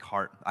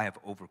heart. I have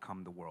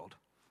overcome the world.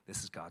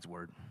 This is God's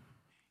word.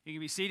 You can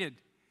be seated.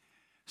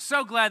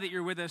 So glad that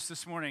you're with us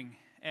this morning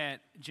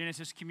at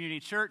Genesis Community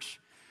Church.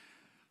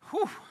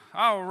 Whew.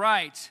 All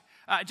right.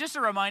 Just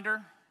a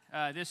reminder,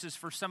 this is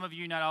for some of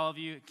you, not all of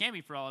you. It can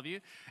be for all of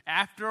you.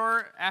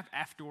 After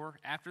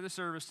the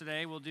service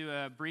today, we'll do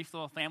a brief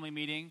little family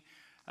meeting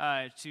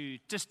to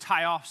just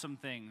tie off some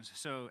things.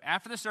 So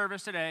after the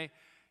service today,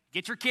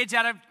 get your kids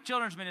out of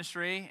children's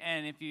ministry,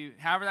 and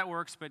however that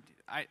works, but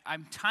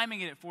I'm timing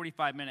it at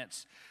 45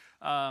 minutes.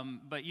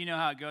 But you know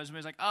how it goes.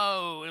 Everybody's like,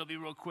 oh, it'll be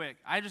real quick.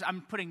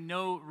 I'm putting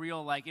no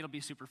real, it'll be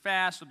super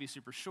fast, it'll be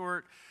super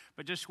short,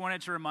 but just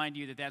wanted to remind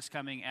you that that's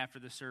coming after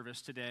the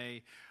service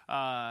today.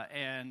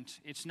 And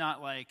it's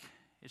not like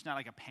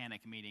a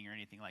panic meeting or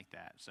anything like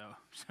that. So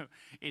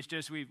it's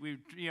just we've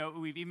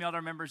emailed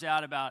our members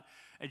out about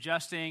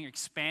adjusting,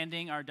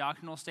 expanding our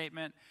doctrinal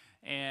statement,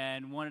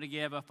 and wanted to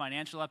give a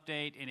financial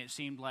update, and it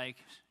seemed like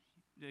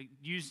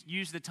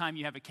use the time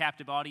you have a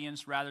captive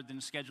audience rather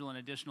than schedule an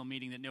additional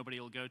meeting that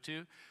nobody will go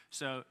to.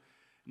 So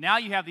now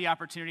you have the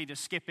opportunity to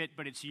skip it,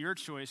 but it's your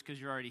choice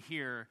because you're already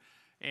here.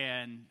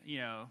 And,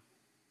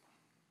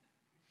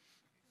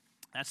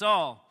 that's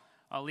all.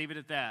 I'll leave it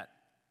at that.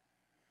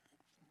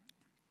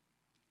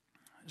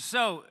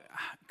 So,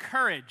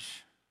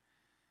 courage.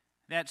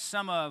 That's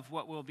some of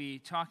what we'll be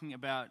talking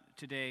about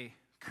today.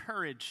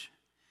 Courage.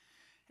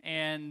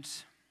 And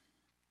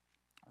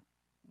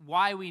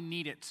why we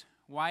need it.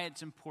 Why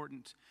it's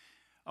important.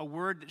 A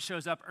word that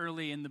shows up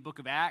early in the book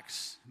of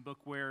Acts, a book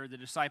where the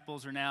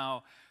disciples are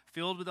now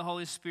filled with the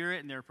Holy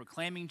Spirit and they're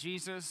proclaiming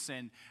Jesus.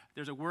 And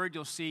there's a word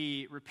you'll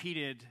see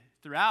repeated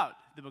throughout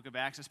the book of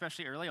Acts,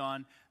 especially early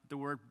on, the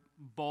word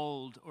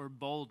bold or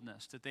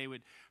boldness, that they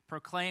would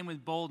proclaim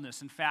with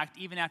boldness. In fact,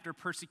 even after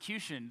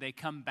persecution, they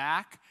come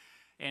back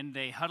and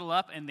they huddle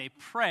up and they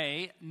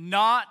pray,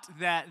 not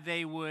that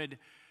they would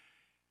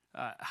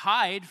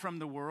hide from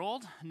the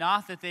world,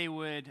 not that they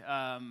would,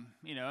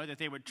 that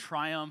they would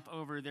triumph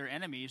over their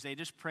enemies. They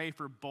just pray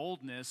for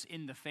boldness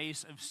in the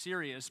face of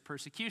serious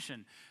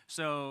persecution.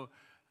 So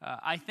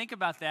I think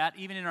about that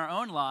even in our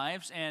own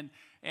lives, and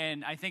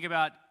I think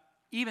about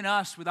even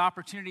us with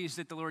opportunities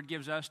that the Lord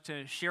gives us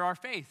to share our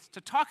faith, to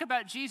talk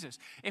about Jesus.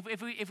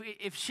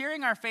 If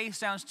sharing our faith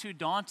sounds too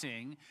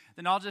daunting,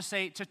 then I'll just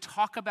say to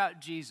talk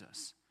about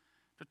Jesus,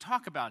 to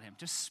talk about him,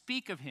 to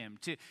speak of him,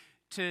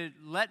 to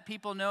let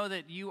people know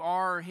that you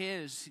are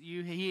his,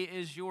 he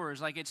is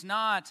yours. It's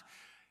not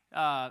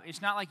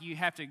like you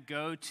have to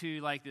go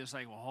to this,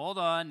 well, hold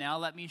on, now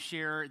let me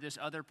share this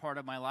other part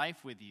of my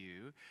life with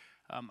you.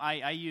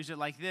 I use it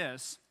like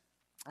this.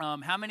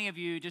 How many of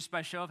you, just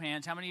by show of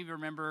hands, how many of you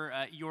remember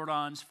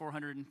Jordan's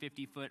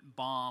 450-foot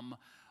bomb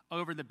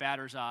over the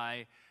batter's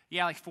eye?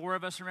 Yeah, 4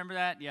 of us remember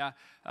that? Yeah.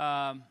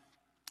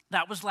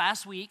 That was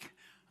last week.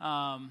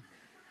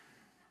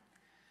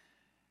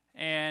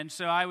 And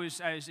so I was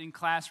in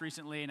class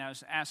recently, and I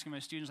was asking my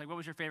students, what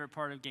was your favorite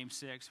part of Game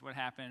 6? What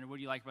happened? Or what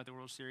do you like about the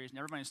World Series? And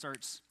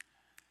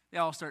they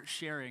all start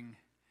sharing.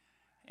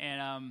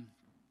 And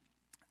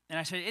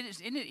I said,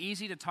 isn't it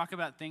easy to talk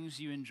about things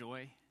you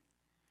enjoy?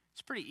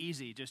 It's pretty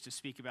easy just to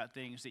speak about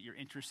things that you're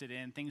interested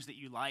in, things that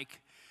you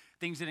like,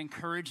 things that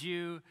encourage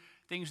you,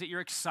 things that you're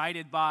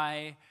excited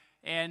by.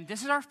 And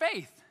this is our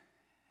faith.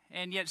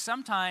 And yet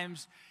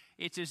sometimes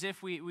it's as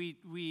if we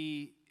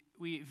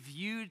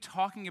view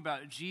talking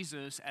about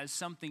Jesus as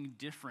something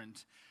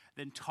different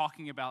than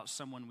talking about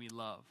someone we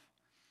love.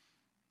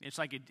 It's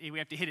like we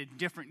have to hit a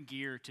different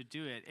gear to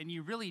do it. And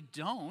you really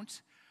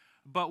don't.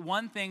 But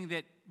one thing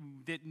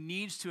that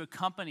needs to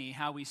accompany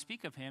how we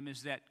speak of him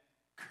is that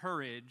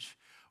courage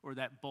or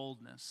that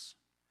boldness.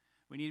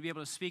 We need to be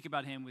able to speak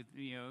about him with,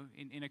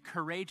 in a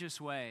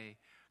courageous way,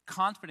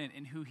 confident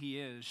in who he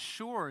is,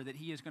 sure that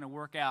he is going to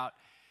work out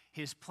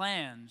his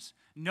plans,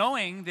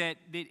 knowing that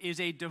it is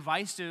a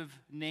divisive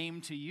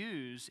name to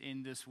use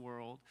in this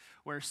world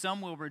where some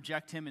will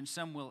reject him and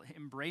some will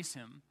embrace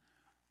him.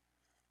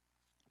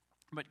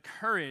 But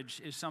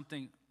courage is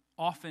something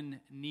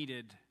often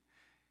needed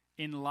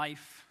in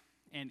life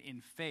and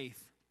in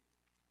faith.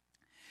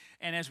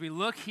 And as we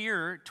look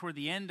here toward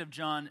the end of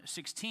John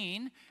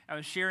 16, I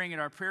was sharing at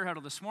our prayer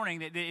huddle this morning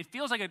that it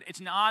feels like it's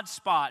an odd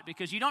spot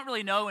because you don't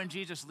really know when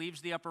Jesus leaves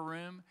the upper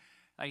room.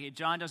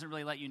 John doesn't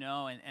really let you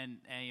know, and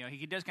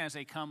he does kind of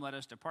say, "Come, let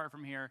us depart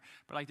from here."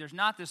 But there's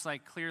not this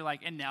clear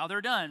and now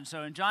they're done.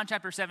 So in John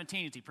chapter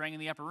 17, is he praying in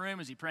the upper room?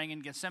 Is he praying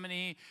in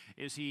Gethsemane?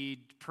 Is he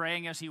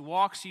praying as he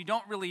walks? You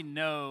don't really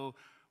know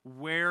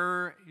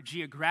where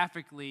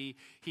geographically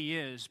he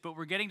is, but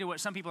we're getting to what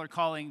some people are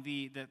calling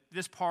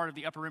this part of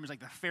the upper room is the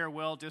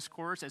farewell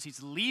discourse. As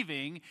he's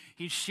leaving,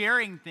 he's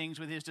sharing things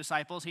with his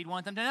disciples he'd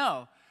want them to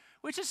know,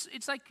 which is,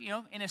 it's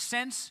in a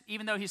sense,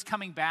 even though he's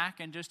coming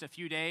back in just a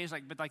few days,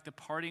 but the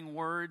parting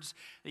words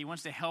that he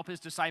wants to help his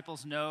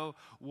disciples know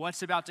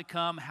what's about to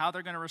come, how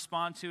they're going to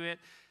respond to it,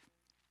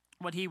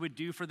 what he would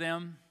do for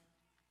them.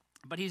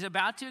 But he's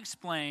about to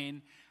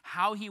explain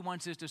how he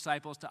wants his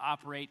disciples to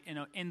operate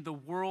in the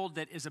world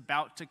that is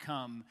about to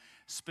come,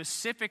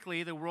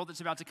 specifically the world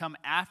that's about to come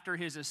after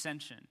his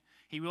ascension.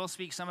 He will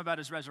speak some about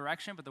his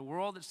resurrection, but the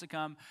world that's to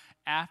come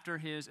after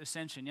his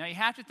ascension. Now, you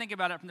have to think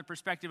about it from the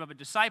perspective of a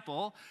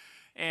disciple.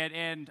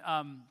 And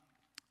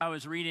I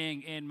was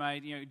reading in my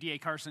D.A.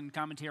 Carson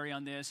commentary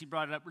on this. He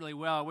brought it up really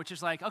well, which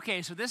is like,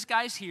 okay, so this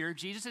guy's here.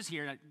 Jesus is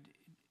here.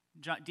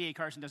 D.A.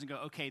 Carson doesn't go,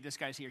 okay, this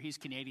guy's here. He's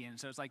Canadian.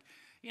 So it's like,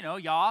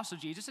 so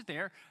Jesus is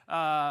there.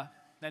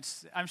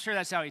 I'm sure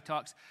that's how he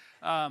talks.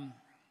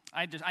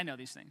 I know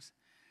these things.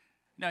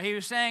 No, he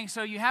was saying,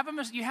 so you have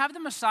the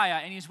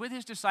Messiah, and he's with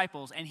his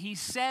disciples, and he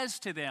says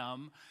to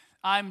them,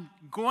 I'm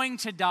going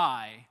to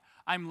die,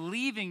 I'm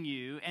leaving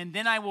you, and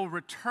then I will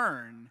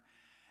return,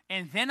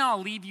 and then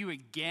I'll leave you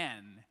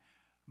again.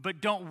 But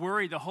don't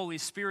worry, the Holy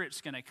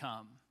Spirit's going to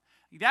come.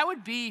 That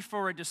would be,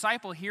 for a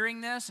disciple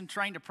hearing this and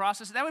trying to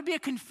process it, that would be a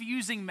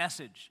confusing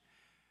message.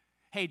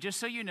 Hey, just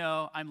so you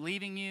know, I'm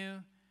leaving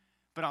you,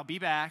 but I'll be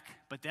back,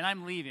 but then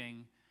I'm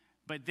leaving.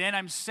 But then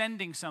I'm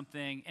sending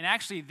something, and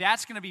actually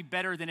that's going to be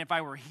better than if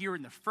I were here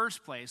in the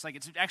first place. Like,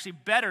 it's actually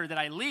better that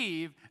I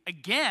leave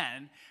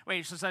again.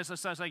 Wait, so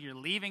it's like you're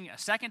leaving a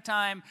second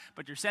time,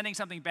 but you're sending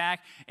something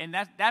back, and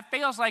that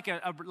feels like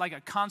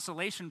a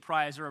consolation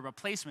prize or a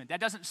replacement.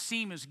 That doesn't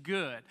seem as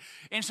good.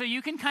 And so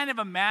you can kind of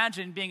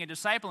imagine being a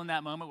disciple in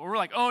that moment where we're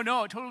like, oh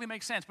no, it totally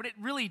makes sense. But it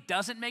really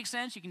doesn't make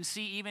sense. You can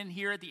see even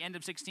here at the end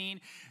of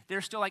 16, they're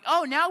still like,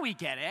 oh, now we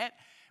get it.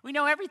 We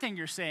know everything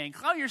you're saying.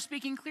 Oh, you're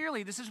speaking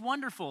clearly. This is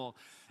wonderful.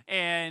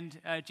 And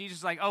Jesus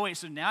is like, oh, wait,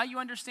 so now you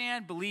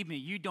understand? Believe me,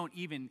 you don't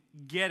even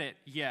get it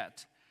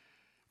yet.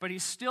 But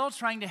he's still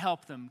trying to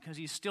help them because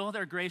he's still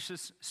their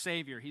gracious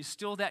Savior. He's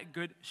still that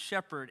good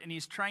shepherd, and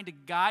he's trying to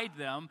guide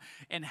them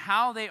in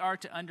how they are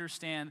to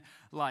understand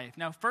life.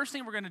 Now, first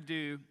thing we're going to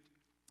do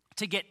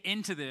to get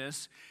into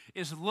this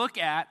is look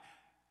at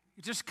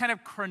just kind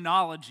of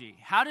chronology.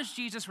 How does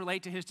Jesus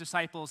relate to his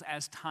disciples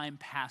as time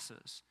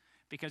passes?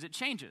 Because it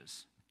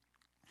changes.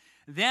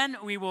 Then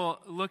we will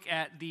look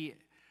at the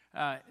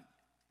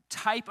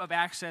type of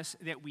access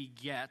that we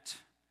get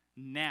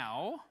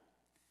now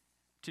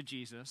to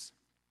Jesus,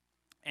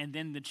 and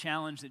then the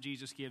challenge that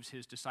Jesus gives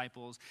his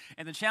disciples.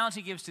 And the challenge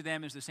he gives to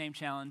them is the same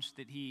challenge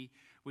that he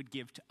would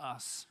give to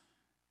us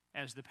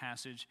as the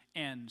passage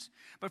ends.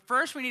 But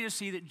first we need to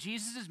see that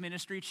Jesus'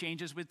 ministry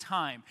changes with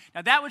time.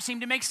 Now that would seem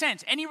to make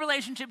sense. Any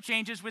relationship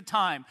changes with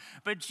time.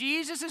 But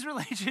Jesus'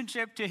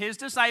 relationship to his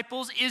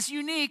disciples is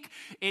unique.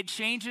 It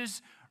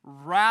changes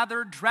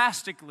rather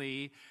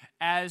drastically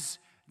as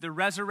the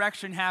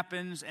resurrection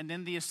happens, and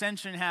then the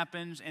ascension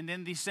happens, and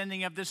then the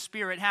sending of the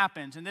Spirit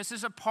happens. And this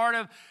is a part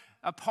of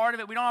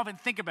it we don't often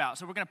think about.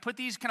 So we're going to put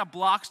these kind of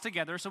blocks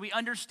together so we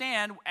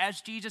understand as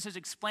Jesus is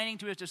explaining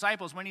to his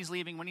disciples when he's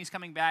leaving, when he's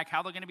coming back,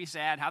 how they're going to be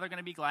sad, how they're going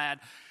to be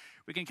glad.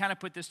 We can kind of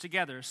put this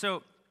together.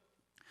 So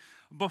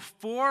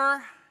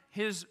before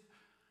his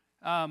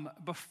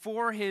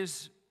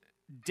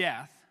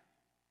death,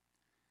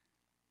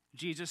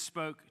 Jesus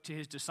spoke to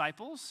his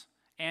disciples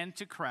and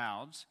to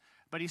crowds,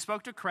 but he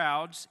spoke to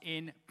crowds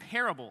in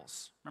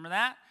parables. Remember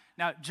that?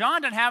 Now,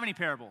 John doesn't have any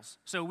parables.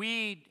 So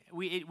we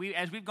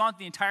as we've gone through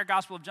the entire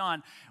Gospel of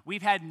John,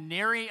 we've had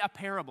nary a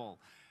parable.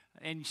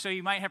 And so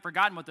you might have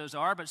forgotten what those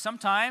are, but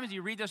sometimes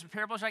you read those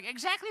parables, you're like,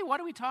 exactly what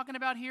are we talking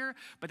about here?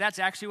 But that's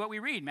actually what we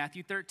read,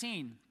 Matthew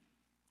 13.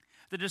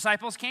 The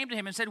disciples came to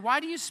him and said, why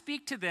do you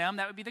speak to them,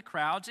 that would be the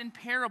crowds, in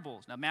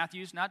parables? Now,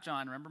 Matthew's, not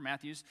John, remember,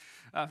 Matthew's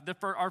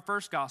our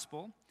first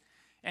gospel.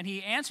 And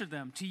he answered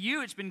them, to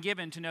you it's been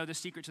given to know the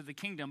secrets of the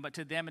kingdom, but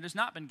to them it has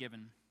not been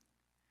given.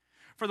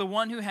 For the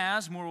one who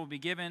has, more will be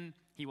given,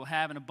 he will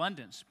have in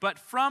abundance. But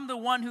from the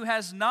one who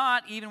has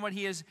not, even what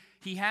he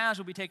has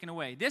will be taken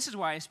away. This is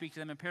why I speak to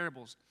them in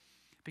parables,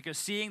 because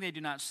seeing they do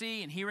not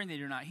see, and hearing they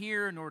do not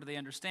hear, nor do they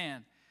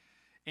understand.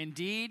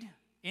 Indeed,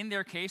 in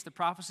their case, the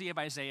prophecy of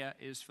Isaiah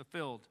is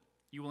fulfilled.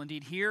 You will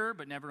indeed hear,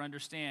 but never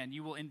understand.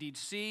 You will indeed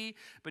see,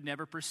 but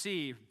never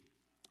perceive.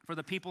 For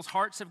the people's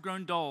hearts have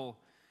grown dull,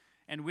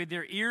 and with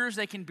their ears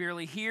they can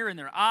barely hear, and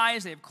their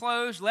eyes they have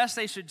closed, lest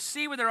they should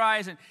see with their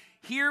eyes and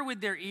hear with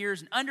their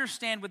ears and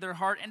understand with their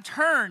heart and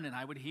turn, and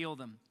I would heal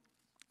them.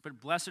 But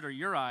blessed are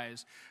your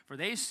eyes, for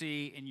they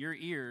see, and your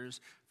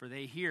ears, for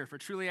they hear. For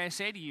truly I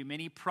say to you,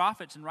 many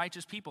prophets and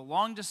righteous people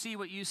longed to see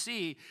what you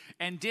see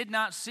and did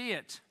not see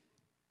it.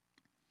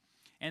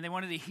 And they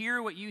wanted to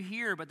hear what you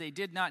hear, but they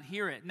did not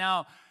hear it.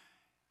 Now,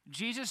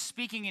 Jesus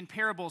speaking in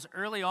parables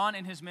early on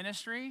in his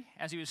ministry,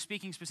 as he was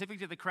speaking specifically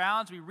to the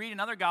crowds, we read in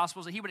other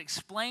Gospels that he would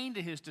explain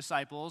to his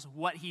disciples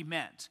what he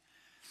meant.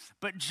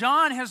 But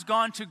John has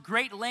gone to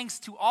great lengths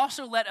to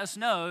also let us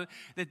know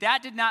that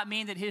that did not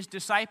mean that his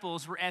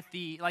disciples were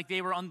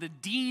they were on the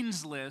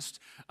dean's list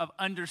of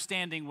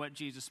understanding what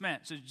Jesus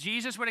meant. So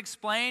Jesus would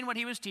explain what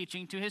he was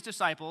teaching to his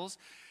disciples,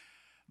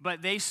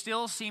 but they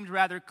still seemed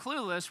rather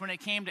clueless when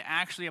it came to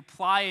actually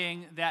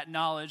applying that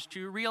knowledge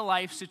to real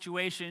life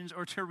situations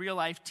or to real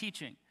life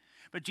teaching.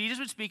 But Jesus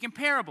would speak in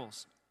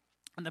parables,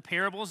 and the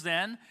parables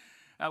then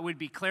would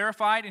be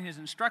clarified in his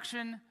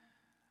instruction.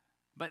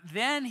 But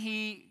then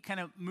he kind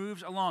of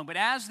moves along. But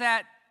as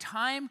that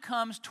time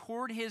comes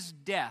toward his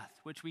death,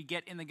 which we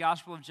get in the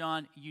Gospel of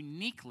John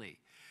uniquely,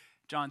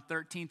 John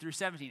 13 through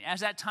 17.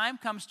 As that time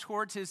comes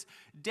towards his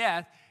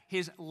death,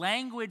 his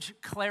language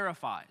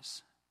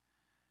clarifies.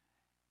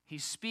 He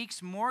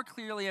speaks more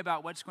clearly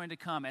about what's going to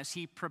come as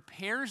he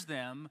prepares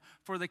them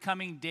for the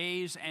coming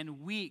days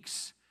and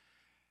weeks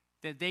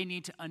that they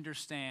need to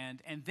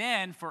understand, and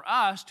then for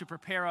us to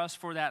prepare us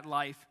for that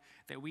life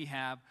that we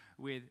have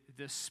with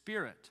the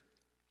Spirit.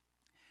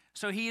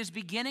 So he is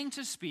beginning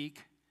to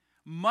speak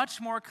much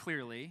more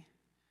clearly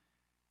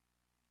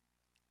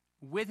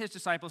with his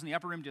disciples in the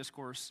upper room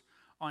discourse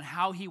on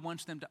how he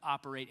wants them to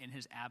operate in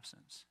his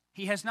absence.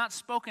 He has not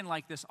spoken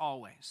like this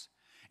always.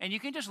 And you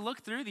can just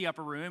look through the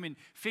upper room and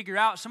figure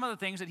out some of the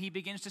things that he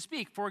begins to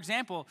speak. For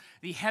example,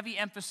 the heavy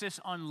emphasis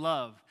on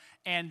love,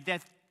 and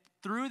that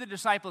through the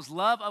disciples'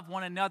 love of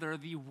one another,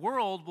 the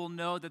world will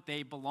know that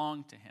they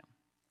belong to him.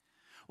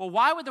 Well,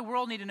 why would the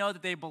world need to know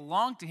that they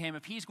belong to him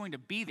if he's going to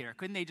be there?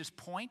 Couldn't they just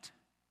point?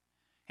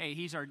 Hey,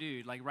 he's our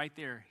dude, like right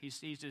there.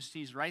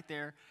 He's right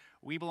there.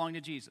 We belong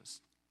to Jesus.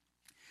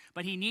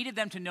 But he needed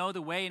them to know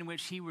the way in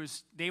which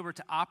they were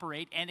to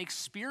operate and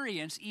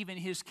experience even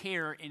his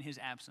care in his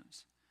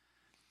absence.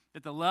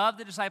 That the love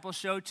the disciples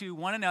show to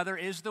one another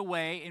is the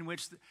way in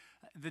which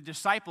the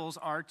disciples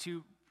are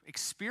to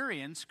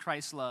experience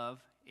Christ's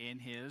love in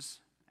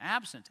his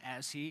absence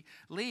as he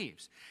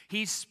leaves.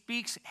 He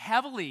speaks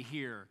heavily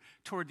here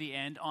toward the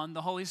end on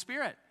the Holy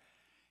Spirit.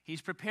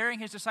 He's preparing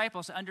his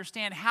disciples to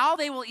understand how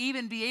they will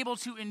even be able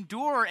to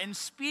endure and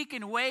speak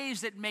in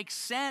ways that make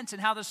sense,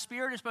 and how the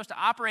Spirit is supposed to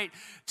operate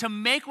to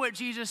make what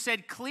Jesus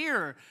said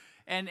clear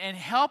and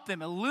help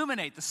them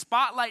illuminate the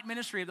spotlight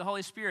ministry of the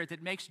Holy Spirit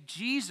that makes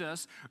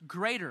Jesus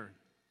greater.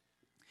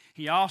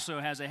 He also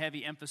has a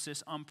heavy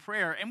emphasis on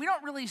prayer, and we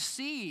don't really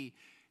see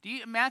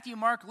Matthew,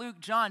 Mark, Luke,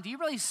 John, do you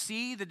really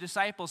see the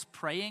disciples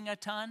praying a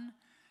ton?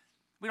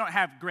 We don't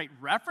have great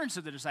reference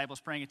of the disciples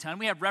praying a ton.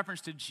 We have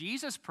reference to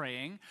Jesus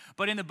praying,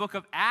 but in the book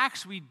of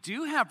Acts, we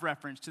do have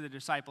reference to the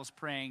disciples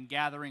praying,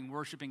 gathering,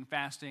 worshiping,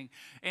 fasting.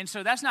 And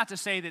so that's not to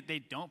say that they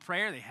don't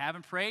pray or they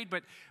haven't prayed,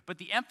 but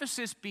the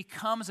emphasis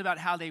becomes about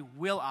how they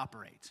will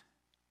operate.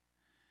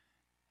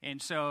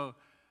 And so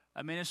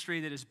a ministry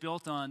that is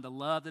built on the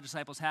love the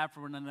disciples have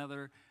for one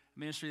another, a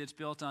ministry that's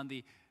built on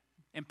the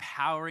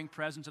empowering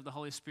presence of the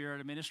Holy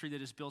Spirit, a ministry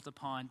that is built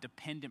upon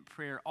dependent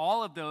prayer.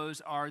 All of those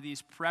are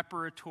these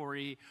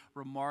preparatory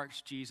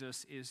remarks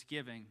Jesus is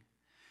giving.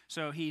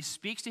 So he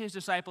speaks to his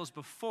disciples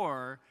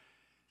before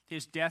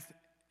his death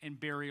and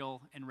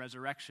burial and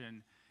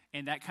resurrection,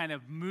 and that kind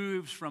of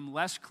moves from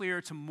less clear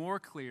to more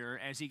clear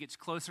as he gets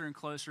closer and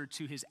closer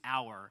to his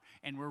hour,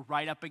 and we're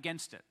right up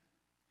against it.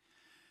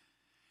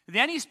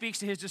 Then he speaks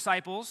to his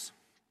disciples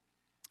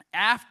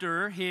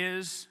after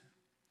his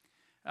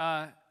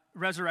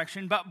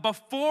resurrection, but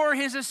before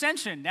his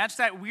ascension. That's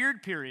that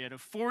weird period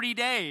of 40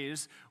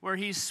 days where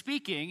he's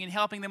speaking and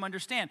helping them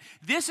understand.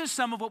 This is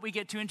some of what we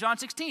get to in John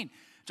 16.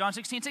 John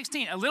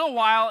 16:16. A little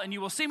while and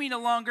you will see me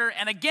no longer,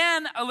 and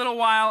again a little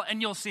while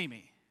and you'll see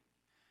me.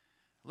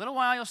 A little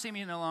while you'll see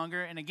me no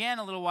longer, and again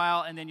a little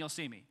while and then you'll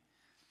see me.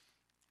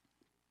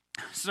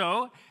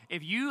 So,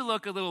 if you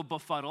look a little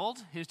befuddled,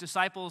 his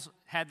disciples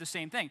had the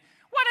same thing.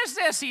 What is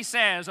this, he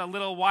says, a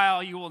little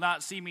while you will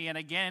not see me, and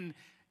again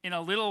in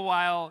a little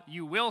while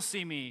you will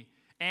see me,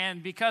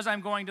 and because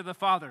I'm going to the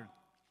Father.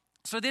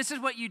 So this is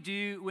what you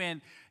do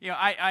when,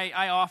 I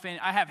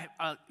have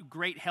a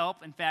great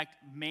help. In fact,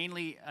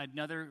 mainly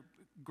another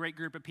great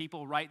group of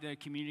people write the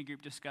community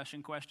group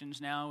discussion questions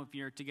now. If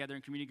you're together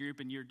in community group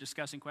and you're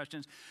discussing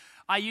questions,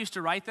 I used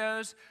to write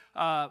those,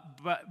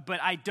 but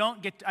I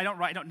don't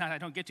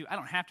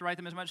have to write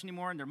them as much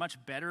anymore, and they're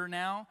much better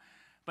now.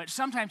 But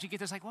sometimes you get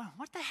this like, well,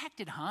 what the heck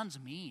did Hans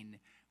mean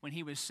when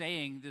he was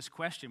saying this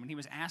question, when he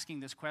was asking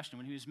this question,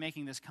 when he was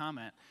making this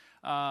comment?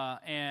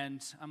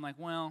 And I'm like,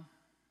 well,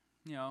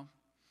 you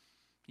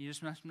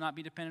just must not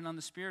be dependent on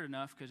the Spirit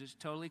enough, because it's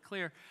totally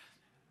clear.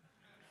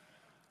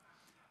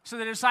 So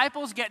the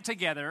disciples get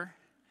together,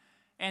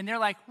 and they're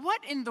like, what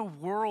in the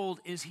world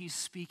is he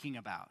speaking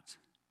about?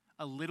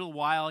 A little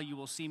while you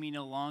will see me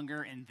no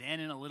longer, and then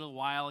in a little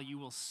while you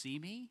will see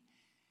me?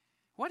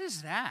 What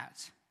is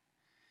that?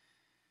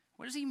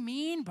 What does he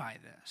mean by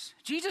this?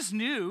 Jesus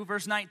knew,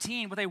 verse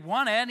 19, what they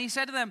wanted, and he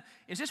said to them,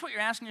 is this what you're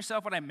asking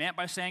yourself, what I meant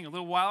by saying a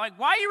little while? Like,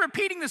 why are you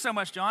repeating this so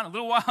much, John? A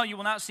little while you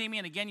will not see me,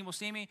 and again you will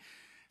see me.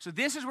 So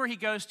this is where he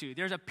goes to.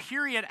 There's a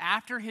period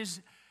after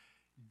his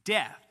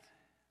death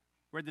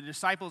where the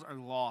disciples are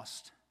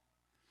lost,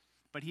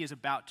 but he is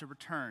about to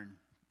return.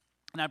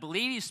 And I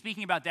believe he's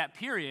speaking about that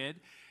period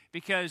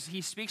because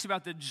he speaks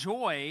about the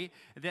joy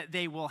that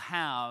they will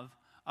have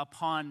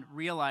upon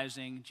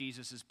realizing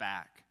Jesus is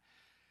back.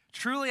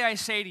 Truly I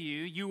say to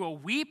you, you will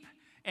weep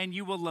and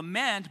you will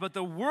lament, but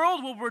the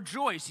world will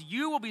rejoice.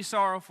 You will be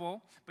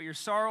sorrowful, but your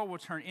sorrow will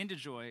turn into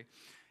joy.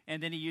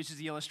 And then he uses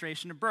the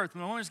illustration of birth.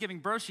 When a woman is giving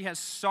birth, she has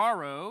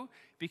sorrow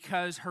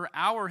because her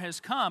hour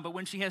has come. But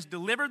when she has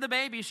delivered the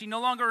baby, she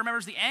no longer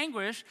remembers the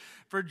anguish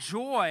for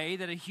joy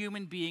that a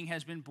human being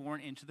has been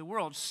born into the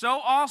world. So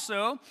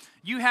also,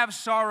 you have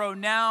sorrow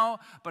now,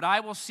 but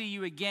I will see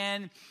you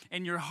again,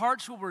 and your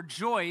hearts will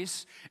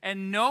rejoice,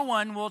 and no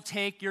one will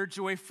take your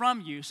joy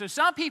from you. So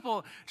some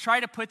people try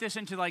to put this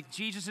into like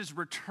Jesus'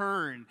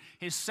 return,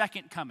 his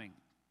second coming.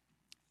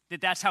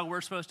 That's how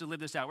we're supposed to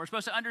live this out. We're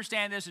supposed to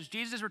understand this as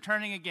Jesus is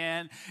returning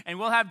again, and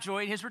we'll have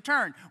joy at his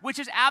return, which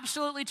is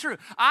absolutely true.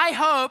 I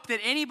hope that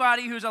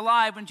anybody who's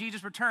alive when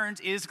Jesus returns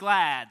is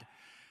glad.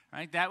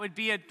 Right?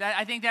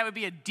 I think that would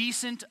be a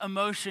decent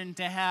emotion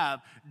to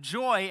have,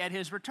 joy at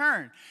his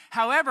return.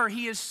 However,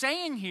 he is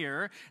saying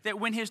here that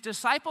when his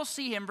disciples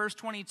see him, verse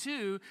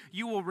 22,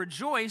 you will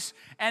rejoice,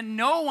 and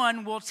no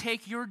one will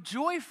take your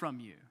joy from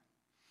you.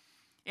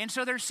 And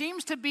so there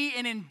seems to be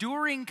an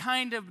enduring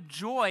kind of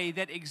joy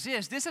that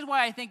exists. This is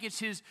why I think it's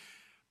his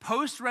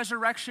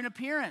post-resurrection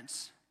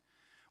appearance.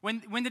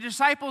 When the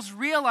disciples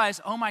realize,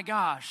 oh my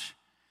gosh,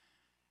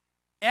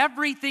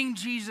 everything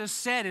Jesus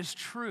said is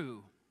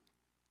true.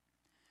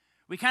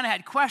 We kind of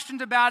had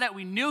questions about it.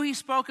 We knew he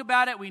spoke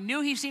about it. We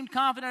knew he seemed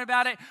confident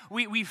about it.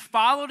 We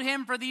followed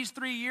him for these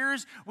 3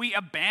 years. We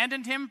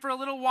abandoned him for a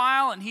little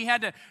while, and he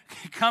had to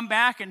come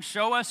back and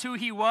show us who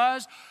he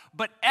was.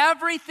 But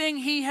everything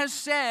he has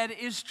said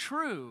is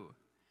true.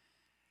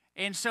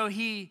 And so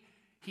he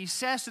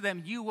says to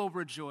them, you will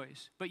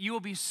rejoice, but you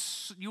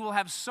will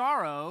have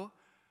sorrow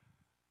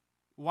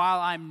while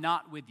I'm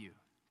not with you.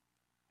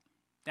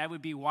 That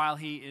would be while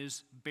he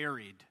is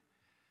buried.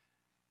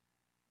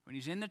 When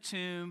he's in the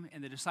tomb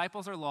and the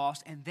disciples are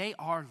lost, and they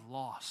are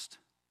lost.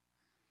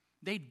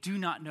 They do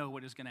not know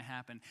what is going to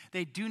happen.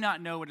 They do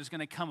not know what is going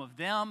to come of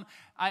them.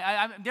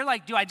 They're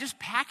like, do I just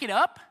pack it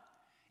up?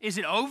 Is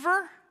it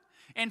over?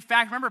 In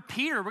fact, remember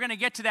Peter, we're going to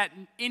get to that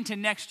into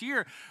next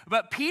year,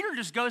 but Peter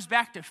just goes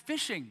back to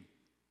fishing.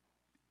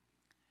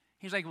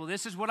 He's like, well,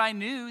 this is what I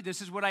knew.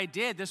 This is what I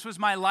did. This was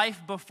my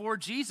life before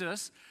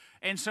Jesus,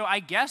 and so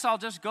I guess I'll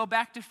just go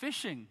back to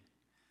fishing.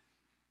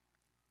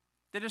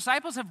 The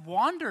disciples have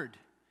wandered.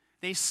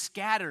 They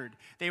scattered.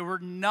 They were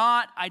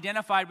not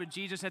identified with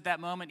Jesus at that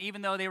moment,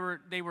 even though they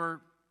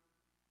were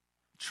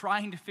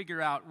trying to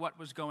figure out what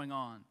was going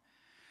on.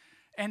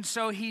 And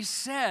so he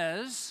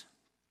says,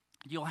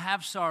 you'll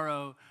have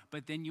sorrow,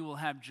 but then you will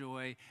have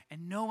joy,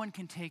 and no one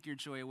can take your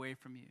joy away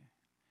from you.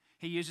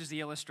 He uses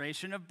the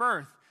illustration of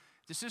birth.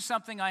 This is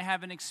something I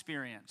haven't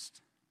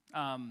experienced.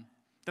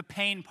 The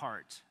pain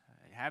part.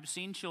 I have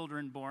seen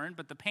children born,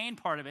 but the pain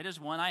part of it is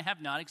one I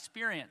have not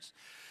experienced.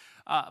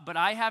 But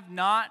I have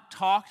not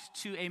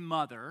talked to a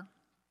mother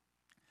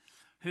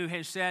who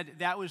has said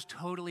that was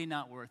totally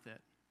not worth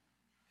it.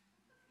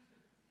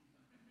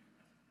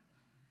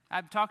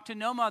 I've talked to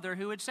no mother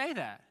who would say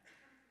that.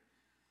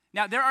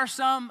 Now, there are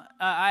some,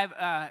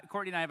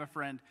 Courtney and I have a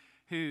friend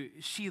who,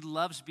 she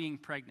loves being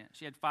pregnant.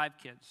 She had 5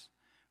 kids.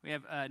 We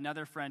have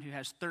another friend who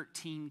has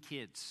 13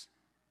 kids.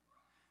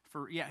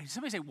 Did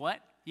somebody say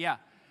what? Yeah.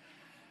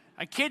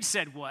 A kid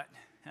said what?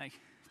 Like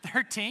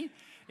 13?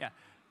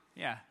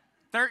 Yeah.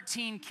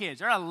 13 kids.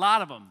 There are a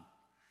lot of them.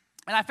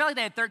 And I felt like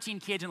they had 13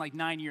 kids in like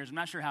 9 years. I'm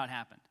not sure how it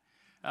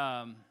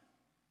happened.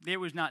 It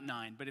was not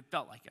 9, but it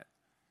felt like it.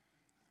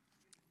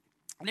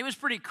 And it was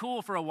pretty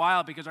cool for a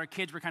while because our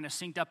kids were kind of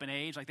synced up in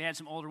age. Like they had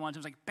some older ones. It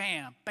was like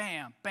bam,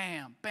 bam,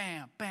 bam,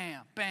 bam,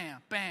 bam, bam,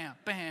 bam,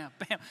 bam,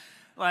 bam.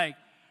 Like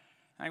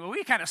well,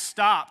 we kind of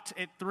stopped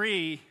at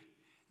 3.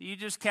 You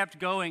just kept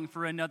going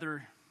for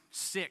another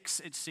 6,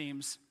 it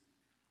seems.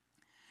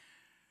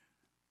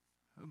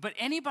 But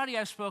anybody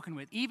I've spoken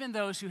with, even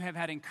those who have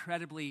had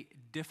incredibly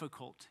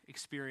difficult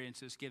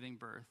experiences giving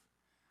birth,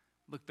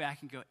 look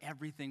back and go,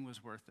 everything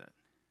was worth it.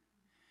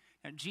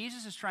 Now,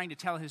 Jesus is trying to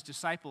tell his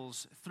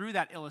disciples through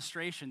that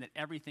illustration that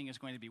everything is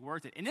going to be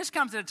worth it. And this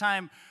comes at a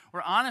time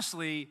where,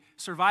 honestly,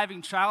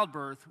 surviving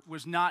childbirth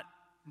was not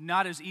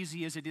as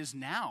easy as it is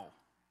now,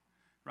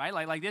 right?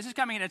 Like this is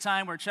coming at a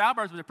time where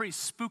childbirth was a pretty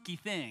spooky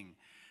thing.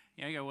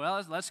 You go,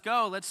 well, let's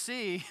go, let's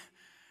see.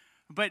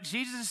 But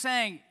Jesus is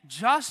saying,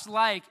 just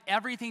like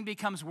everything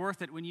becomes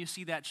worth it when you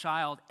see that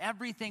child,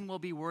 everything will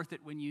be worth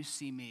it when you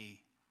see me.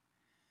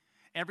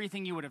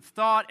 Everything you would have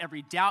thought,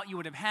 every doubt you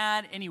would have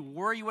had, any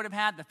worry you would have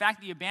had, the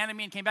fact that you abandoned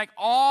me and came back,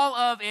 all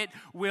of it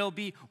will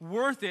be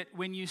worth it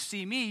when you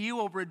see me. You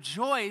will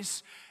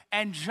rejoice,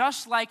 and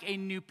just like a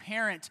new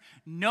parent,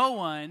 no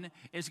one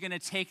is going to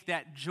take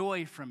that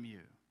joy from you.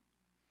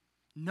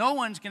 No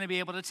one's going to be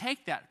able to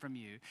take that from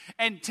you.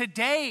 And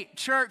today,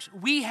 church,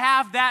 we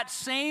have that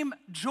same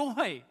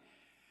joy.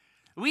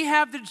 We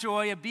have the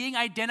joy of being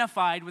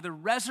identified with a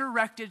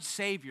resurrected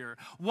Savior,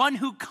 one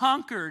who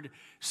conquered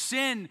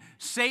sin,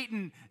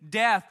 Satan,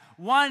 death,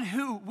 one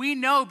who we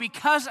know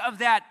because of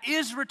that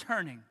is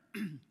returning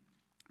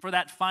for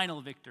that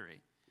final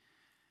victory,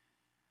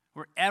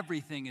 where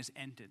everything is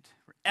ended,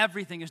 where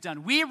everything is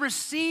done. We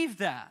receive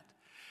that,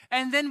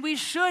 and then we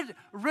should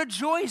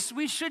rejoice.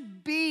 We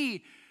should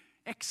be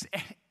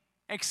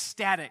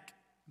ecstatic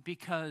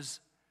because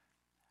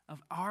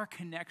of our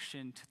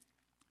connection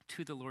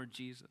to the Lord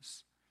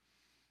Jesus.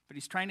 But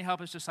he's trying to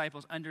help his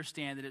disciples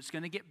understand that it's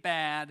going to get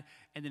bad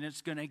and then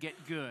it's going to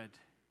get good.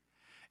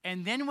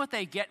 And then what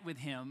they get with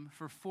him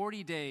for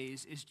 40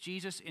 days is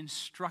Jesus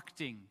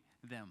instructing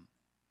them.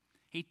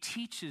 He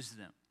teaches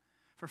them.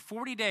 For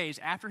 40 days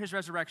after his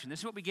resurrection, this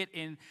is what we get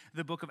in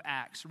the book of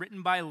Acts,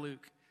 written by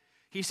Luke.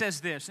 He says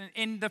this,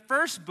 in the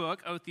first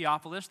book, O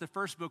Theophilus, the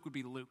first book would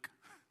be Luke.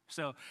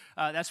 So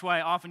that's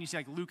why often you see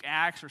like Luke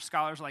Acts or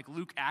scholars like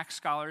Luke Acts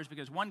scholars,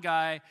 because one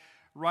guy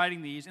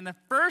writing these. In the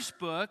first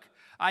book,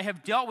 I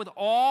have dealt with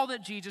all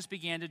that Jesus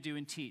began to do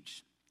and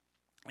teach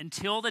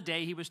until the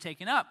day he was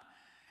taken up,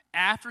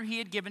 after he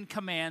had given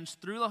commands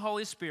through the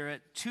Holy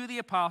Spirit to the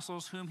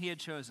apostles whom he had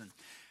chosen.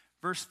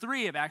 Verse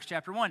 3 of Acts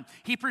chapter 1,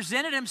 he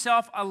presented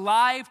himself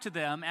alive to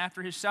them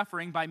after his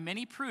suffering by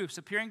many proofs,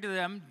 appearing to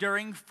them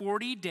during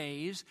 40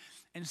 days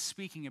and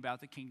speaking about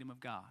the kingdom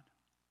of God.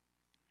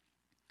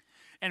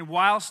 And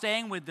while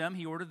staying with them,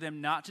 he ordered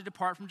them not to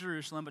depart from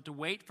Jerusalem, but to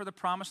wait for the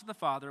promise of the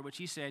Father, which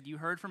he said, you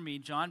heard from me,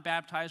 John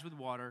baptized with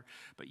water,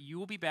 but you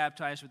will be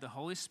baptized with the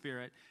Holy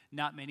Spirit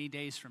not many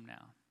days from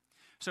now.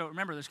 So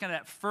remember, there's kind of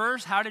that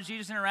first, how did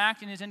Jesus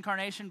interact in his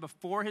incarnation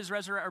before his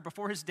resurrection or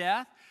before his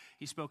death?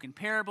 He spoke in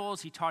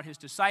parables, he taught his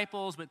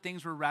disciples, but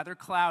things were rather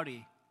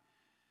cloudy.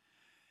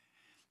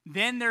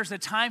 Then there's a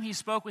time he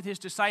spoke with his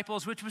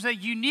disciples, which was a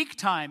unique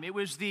time. It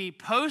was the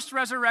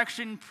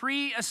post-resurrection,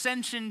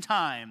 pre-ascension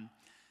time.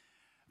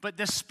 But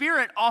the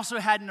Spirit also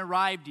hadn't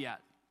arrived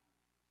yet.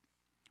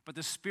 But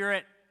the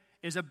Spirit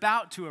is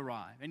about to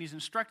arrive. And he's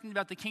instructing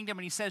about the kingdom,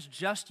 and he says,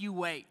 just you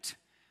wait.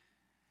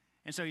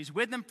 And so he's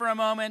with them for a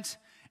moment,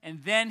 and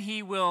then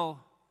he will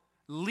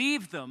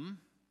leave them.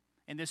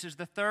 And this is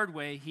the third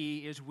way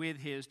he is with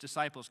his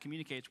disciples,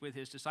 communicates with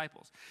his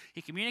disciples.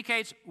 He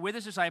communicates with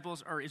his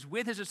disciples, or is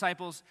with his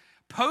disciples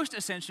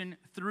post-ascension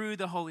through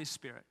the Holy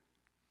Spirit.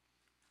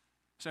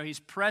 So he's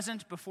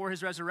present before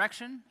his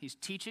resurrection. He's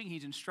teaching,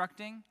 he's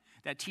instructing.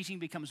 That teaching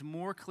becomes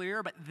more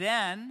clear, but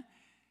then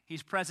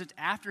he's present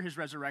after his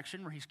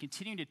resurrection where he's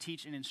continuing to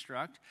teach and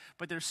instruct,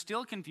 but there's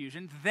still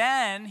confusion.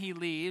 Then he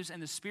leaves and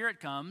the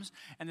Spirit comes,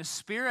 and the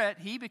Spirit,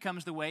 he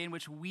becomes the way in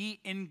which we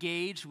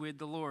engage with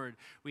the Lord.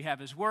 We have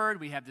his word,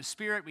 we have the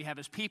Spirit, we have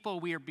his people.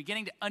 We are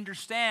beginning to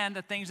understand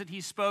the things that he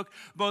spoke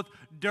both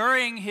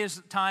during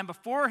his time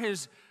before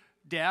his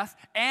death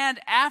and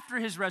after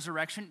his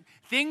resurrection.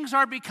 Things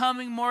are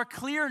becoming more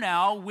clear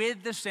now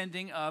with the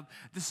sending of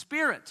the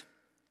Spirit.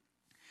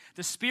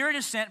 The Spirit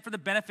is sent for the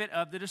benefit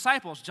of the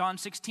disciples. John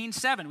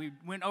 16:7, we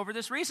went over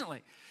this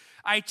recently.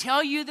 I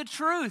tell you the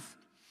truth,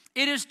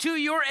 it is to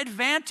your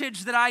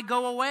advantage that I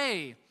go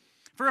away.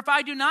 For if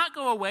I do not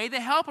go away, the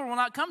Helper will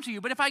not come to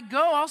you. But if I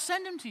go, I'll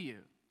send him to you.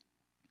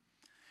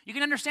 You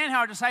can understand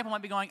how a disciple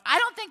might be going, I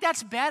don't think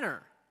that's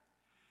better.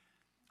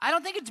 I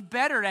don't think it's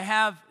better to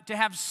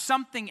have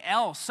something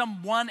else,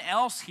 someone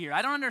else here.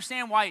 I don't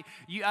understand why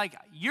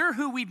you're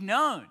who we've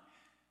known.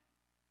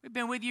 We've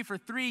been with you for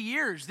 3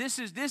 years. This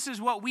is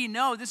what we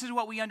know. This is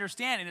what we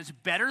understand. And it's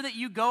better that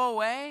you go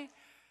away?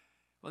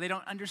 Well, they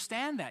don't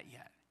understand that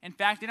yet. In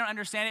fact, they don't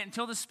understand it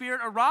until the Spirit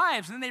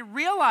arrives. And then they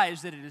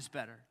realize that it is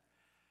better.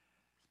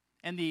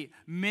 And the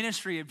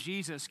ministry of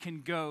Jesus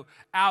can go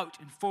out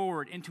and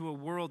forward into a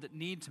world that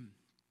needs him.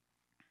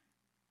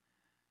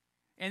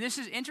 And this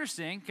is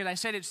interesting because I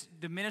said it's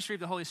the ministry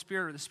of the Holy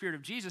Spirit or the Spirit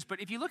of Jesus. But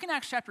if you look in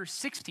Acts chapter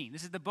 16,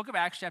 this is the book of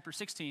Acts chapter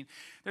 16,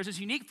 there's this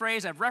unique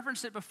phrase, I've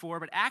referenced it before,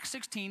 but Acts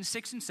 16,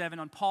 6 and 7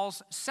 on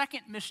Paul's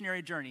second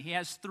missionary journey. He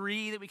has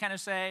 3 that we kind of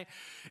say.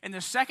 And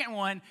the second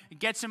one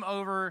gets him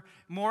over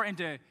more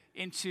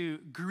into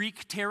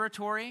Greek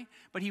territory.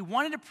 But he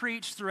wanted to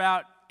preach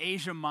throughout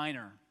Asia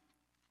Minor.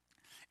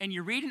 And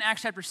you read in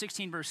Acts chapter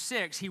 16, verse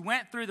 6, he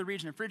went through the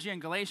region of Phrygia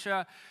and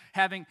Galatia,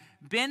 having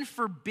been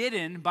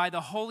forbidden by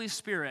the Holy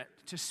Spirit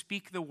to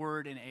speak the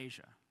word in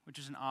Asia, which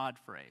is an odd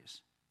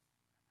phrase.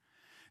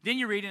 Then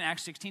you read in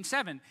Acts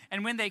 16:7,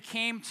 and when they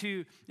came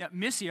to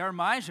Mysia or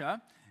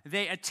Mysia,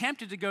 they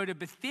attempted to go to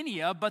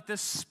Bithynia, but the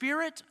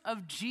Spirit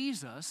of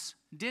Jesus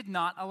did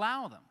not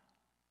allow them.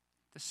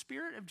 The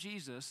Spirit of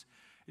Jesus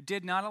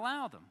did not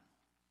allow them.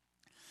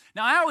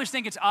 Now, I always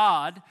think it's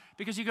odd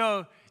because you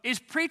go, is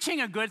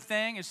preaching a good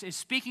thing? Is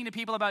speaking to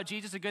people about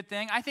Jesus a good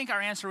thing? I think our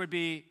answer would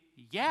be,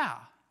 yeah.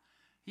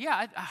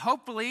 Yeah,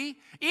 hopefully.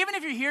 Even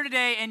if you're here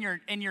today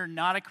and you're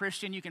not a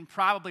Christian, you can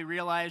probably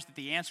realize that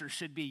the answer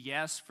should be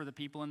yes for the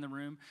people in the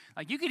room.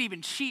 Like, you could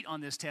even cheat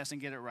on this test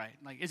and get it right.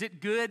 Like, is it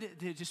good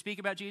to speak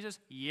about Jesus?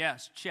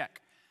 Yes,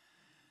 check.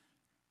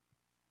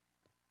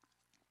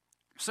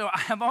 So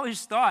I've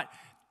always thought,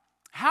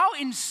 how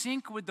in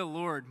sync with the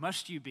Lord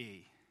must you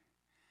be?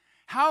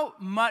 How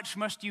much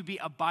must you be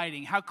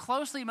abiding? How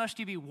closely must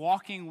you be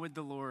walking with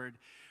the Lord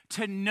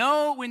to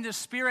know when the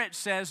Spirit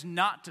says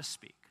not to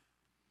speak?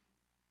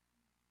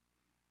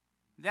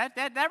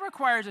 That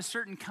requires a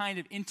certain kind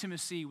of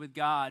intimacy with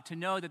God to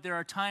know that there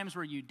are times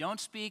where you don't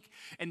speak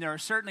and there are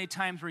certainly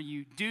times where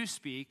you do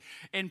speak.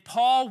 And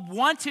Paul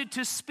wanted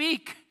to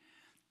speak,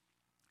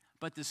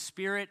 but the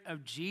Spirit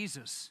of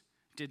Jesus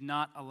did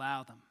not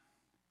allow them.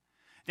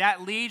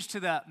 That leads to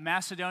the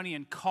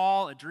Macedonian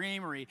call, a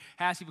dream where he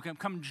has people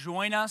come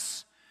join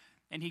us.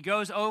 And he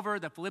goes over,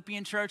 the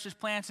Philippian church is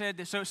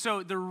planted.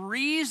 So the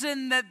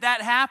reason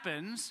that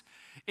happens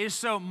is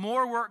so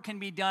more work can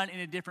be done in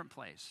a different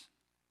place.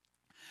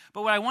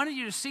 But what I wanted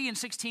you to see in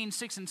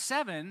 16:6 and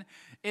 7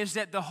 is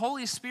that the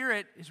Holy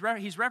Spirit,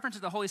 he's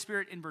referenced the Holy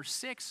Spirit in verse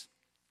 6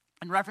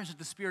 and references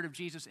the Spirit of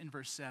Jesus in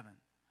verse 7.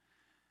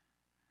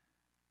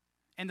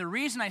 And the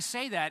reason I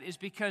say that is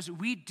because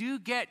we do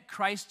get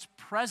Christ's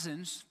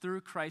presence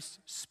through Christ's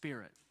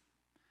Spirit.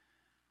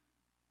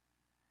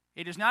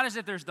 It is not as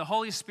if there's the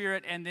Holy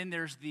Spirit and then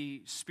there's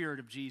the Spirit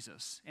of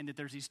Jesus, and that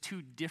there's these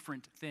two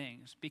different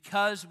things.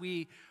 Because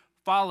we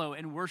follow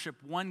and worship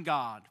one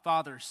God,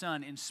 Father,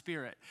 Son, and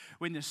Spirit,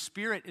 when the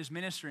Spirit is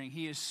ministering,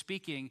 he is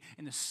speaking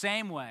in the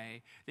same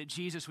way that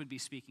Jesus would be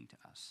speaking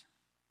to us.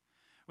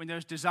 When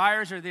those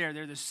desires are there,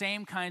 they're the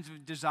same kinds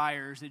of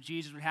desires that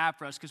Jesus would have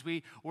for us because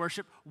we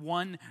worship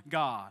one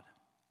God.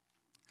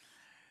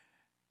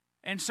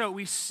 And so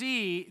we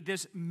see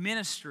this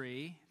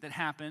ministry that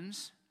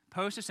happens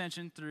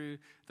post-ascension through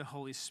the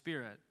Holy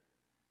Spirit.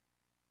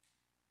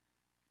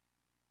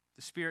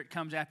 The Spirit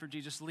comes after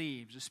Jesus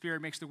leaves. The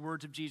Spirit makes the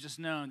words of Jesus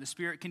known. The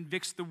Spirit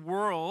convicts the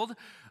world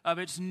of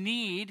its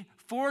need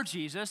for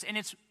Jesus and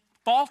its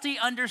faulty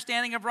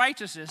understanding of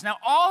righteousness. Now,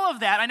 all of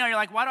that, I know you're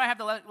like, why do I have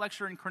to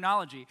lecture in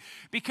chronology?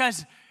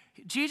 Because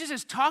Jesus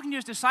is talking to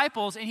his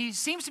disciples, and he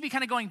seems to be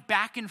kind of going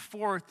back and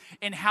forth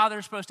in how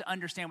they're supposed to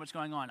understand what's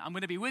going on. I'm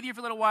going to be with you for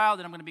a little while,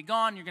 then I'm going to be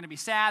gone, you're going to be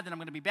sad, then I'm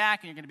going to be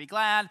back, and you're going to be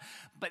glad.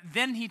 But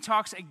then he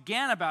talks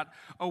again about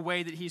a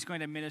way that he's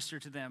going to minister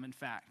to them, in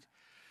fact.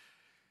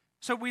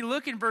 So we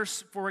look in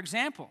for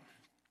example,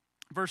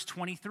 verse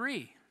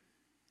 23,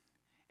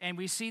 and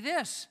we see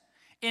this.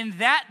 In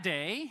that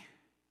day,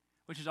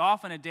 which is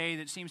often a day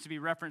that seems to be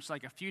referenced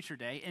like a future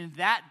day, in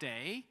that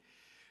day,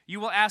 you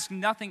will ask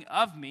nothing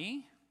of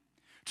me.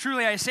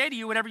 Truly I say to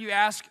you, whatever you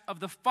ask of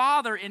the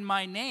Father in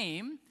my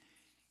name,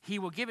 he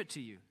will give it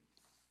to you.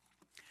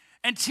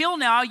 Until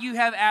now you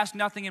have asked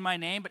nothing in my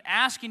name, but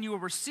ask and you will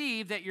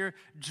receive, that your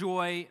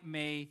joy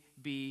may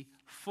be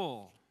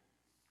full.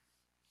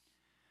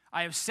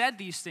 I have said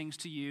these things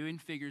to you in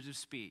figures of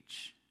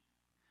speech.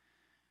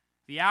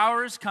 The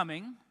hour is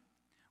coming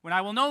when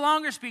I will no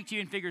longer speak to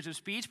you in figures of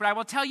speech, but I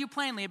will tell you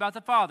plainly about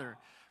the Father.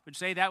 Would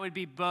say that would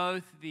be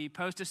both the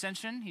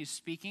post-ascension, he's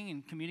speaking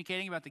and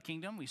communicating about the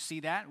kingdom. We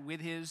see that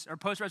with or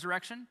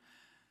post-resurrection.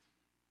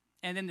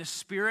 And then the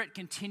Spirit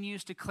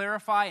continues to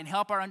clarify and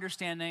help our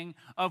understanding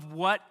of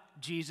what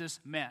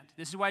Jesus meant.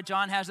 This is why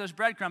John has those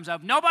breadcrumbs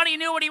of nobody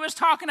knew what he was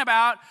talking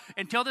about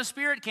until the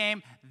Spirit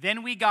came,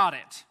 then we got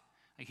it.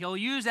 Like he'll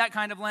use that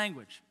kind of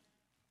language.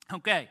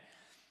 Okay.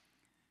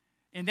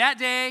 In that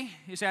day,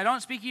 he said, I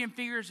don't speak to you in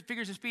figures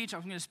of speech,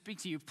 I'm going to speak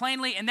to you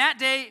plainly. In that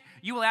day,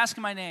 you will ask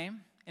in my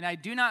name. And I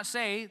do not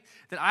say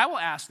that I will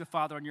ask the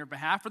Father on your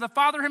behalf, for the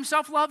Father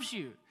himself loves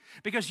you,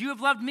 because you have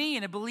loved me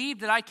and have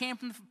believed that I came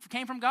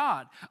from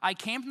God. I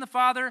came from the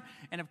Father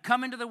and have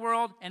come into the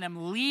world, and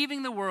am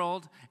leaving the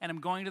world and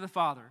am going to the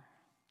Father.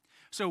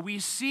 So we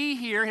see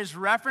here his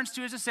reference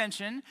to his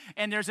ascension,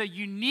 and there's a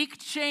unique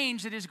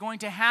change that is going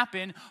to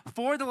happen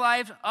for the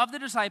lives of the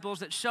disciples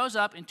that shows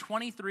up in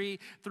 23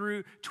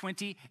 through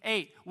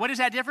 28. What is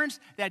that difference?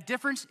 That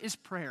difference is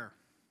prayer.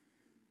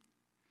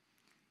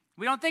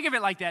 We don't think of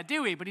it like that,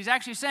 do we? But he's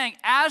actually saying,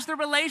 as the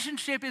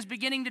relationship is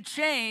beginning to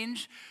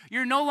change,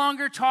 you're no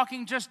longer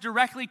talking just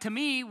directly to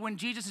me when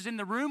Jesus is in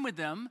the room with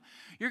them.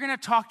 You're going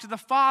to talk to the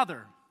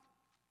Father.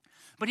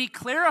 But he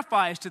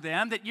clarifies to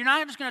them that you're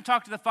not just going to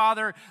talk to the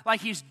Father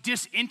like he's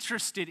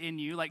disinterested in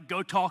you, like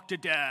go talk to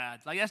Dad.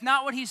 Like that's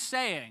not what he's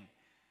saying.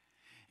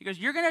 He goes,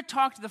 you're going to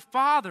talk to the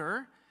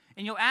Father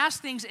and you'll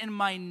ask things in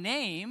my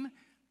name,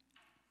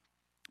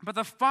 but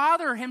the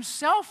Father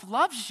himself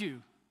loves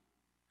you.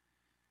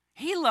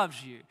 He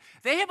loves you.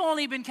 They have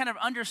only been kind of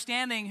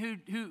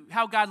understanding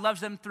how God loves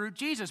them through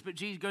Jesus, but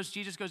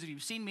Jesus goes, if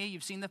you've seen me,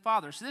 you've seen the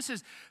Father. So this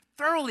is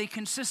thoroughly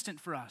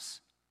consistent for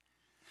us.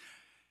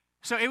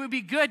 So it would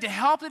be good to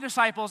help the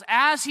disciples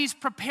as he's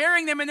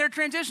preparing them in their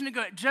transition to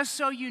go, just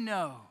so you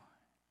know,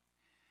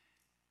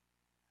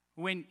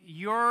 when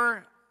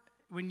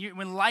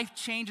life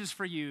changes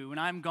for you, when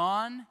I'm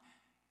gone,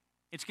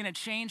 it's going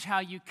to change how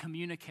you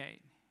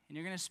communicate, and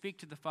you're going to speak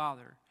to the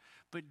Father.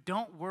 But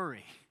don't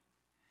worry.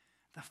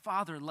 The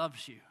Father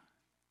loves you.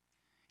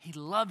 He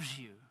loves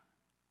you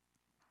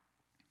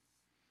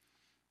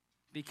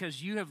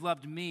because you have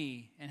loved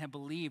me and have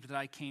believed that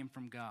I came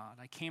from God.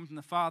 I came from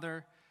the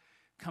Father,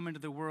 come into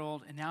the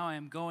world, and now I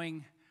am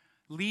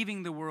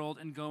leaving the world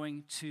and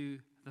going to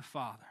the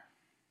Father.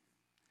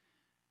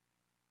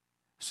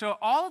 So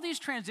all of these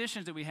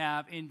transitions that we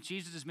have in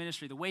Jesus'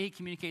 ministry, the way he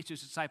communicates to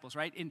his disciples,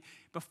 right?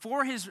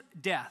 Before his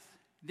death,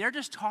 they're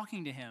just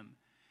talking to him,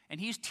 and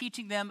he's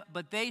teaching them,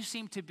 but they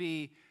seem to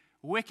be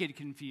wicked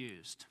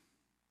confused.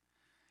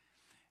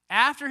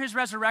 After his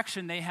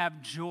resurrection, they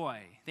have joy.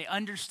 They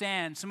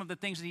understand some of the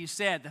things that he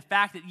said. The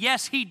fact that,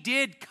 yes, he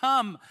did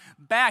come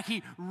back.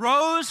 He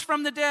rose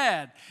from the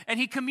dead, and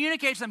he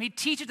communicates them. He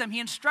teaches them. He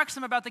instructs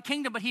them about the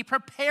kingdom, but he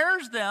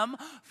prepares them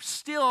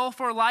still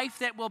for life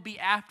that will be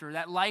after,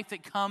 that life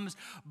that comes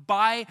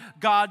by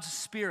God's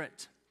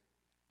Spirit.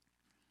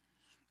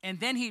 And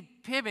then he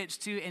pivots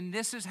to, and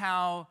this is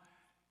how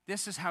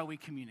we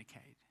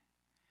communicate.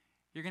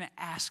 You're going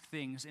to ask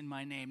things in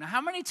my name. Now,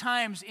 how many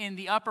times in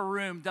the upper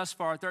room thus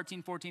far,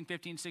 13, 14,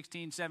 15,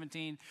 16,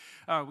 17,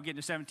 we'll get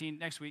into 17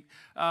 next week,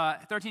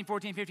 13,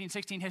 14, 15,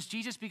 16, has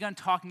Jesus begun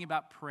talking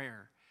about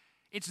prayer?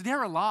 It's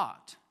there a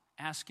lot.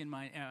 Ask in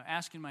my name,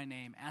 ask in my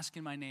name, ask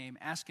in my name,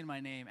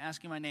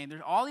 ask in my name.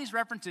 There's all these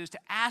references to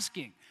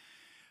asking.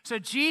 So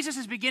Jesus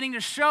is beginning to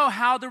show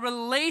how the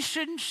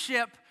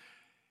relationship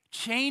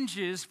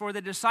changes for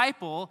the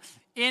disciple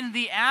in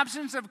the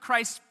absence of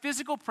Christ's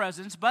physical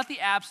presence, but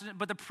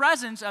the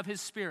presence of his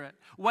Spirit.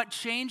 What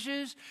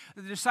changes?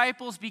 The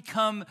disciples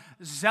become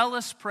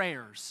zealous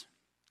prayers.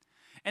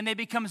 And they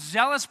become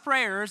zealous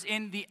prayers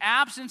in the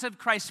absence of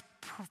Christ's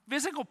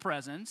physical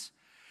presence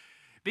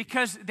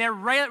because they're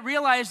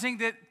realizing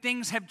that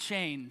things have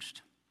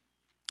changed.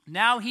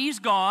 Now he's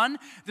gone,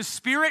 the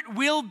Spirit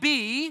will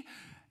be,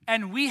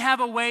 and we have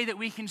a way that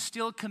we can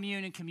still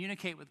commune and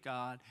communicate with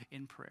God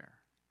in prayer.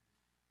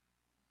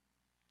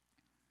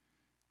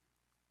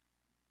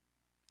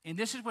 And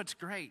this is what's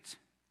great.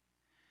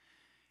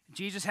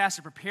 Jesus has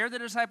to prepare the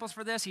disciples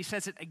for this. He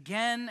says it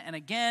again and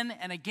again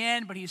and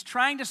again, but he's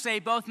trying to say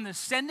both in the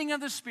sending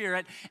of the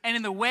Spirit and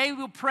in the way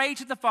we'll pray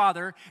to the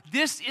Father,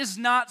 this is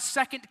not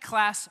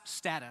second-class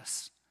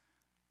status.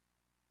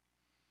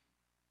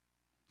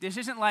 This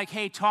isn't like,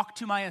 hey, talk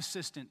to my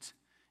assistant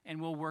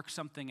and we'll work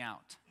something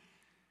out.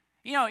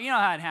 You know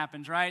how it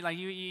happens, right? Like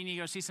you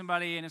go see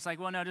somebody and it's like,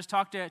 well, no, just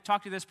talk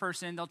to this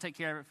person. They'll take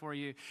care of it for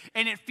you.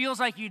 And it feels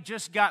like you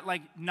just got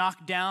like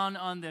knocked down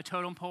on the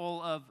totem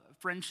pole of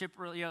friendship,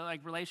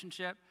 like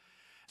relationship.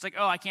 It's like,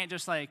 oh, I can't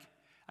just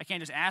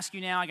ask you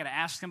now. I got to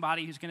ask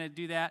somebody who's going to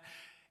do that.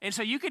 And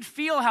so you could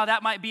feel how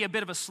that might be a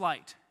bit of a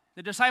slight.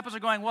 The disciples are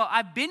going, well,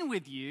 I've been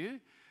with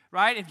you,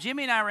 right? If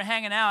Jimmy and I were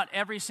hanging out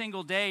every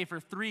single day for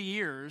 3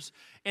 years,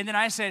 and then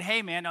I said,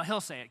 hey, man, no,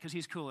 he'll say it because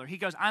he's cooler. He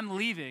goes, I'm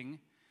leaving.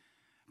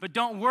 But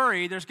don't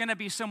worry, there's going to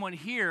be someone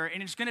here,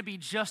 and it's going to be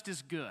just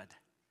as good.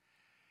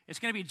 It's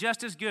going to be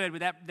just as good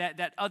with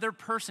that other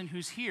person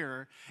who's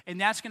here, and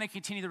that's going to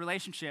continue the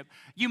relationship.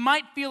 You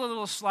might feel a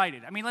little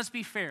slighted. I mean, let's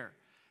be fair.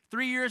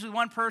 3 years with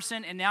one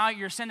person, and now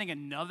you're sending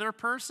another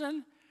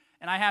person,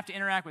 and I have to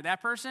interact with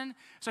that person.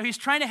 So he's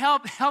trying to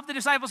help the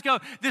disciples go,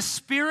 the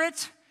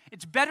Spirit,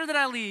 it's better that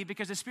I leave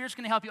because the Spirit's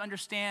going to help you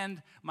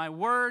understand my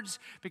words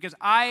because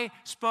I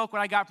spoke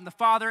what I got from the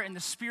Father, and the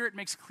Spirit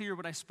makes clear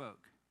what I spoke.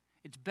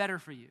 It's better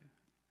for you.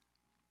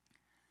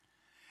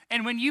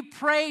 And when you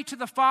pray to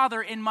the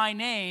Father in my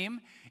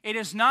name, it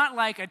is not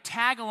like a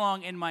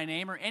tag-along in my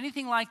name or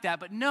anything like that,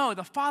 but no,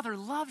 the Father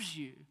loves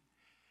you.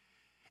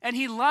 And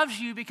he loves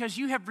you because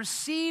you have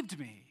received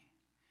me.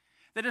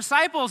 The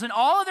disciples, in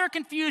all of their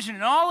confusion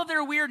and all of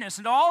their weirdness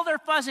and all of their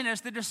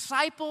fuzziness, the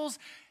disciples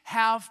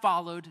have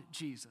followed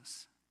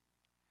Jesus.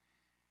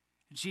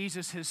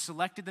 Jesus has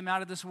selected them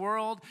out of this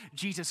world.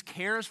 Jesus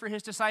cares for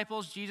his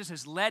disciples. Jesus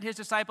has led his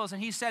disciples. And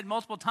he said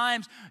multiple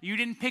times, you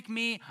didn't pick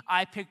me,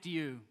 I picked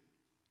you.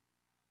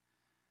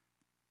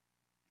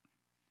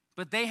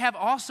 But they have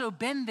also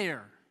been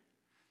there.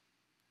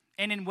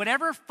 And in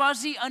whatever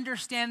fuzzy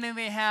understanding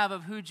they have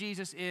of who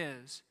Jesus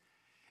is,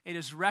 it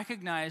is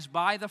recognized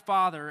by the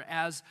Father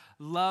as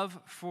love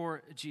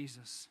for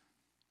Jesus.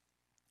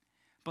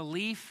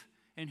 Belief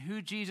in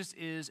who Jesus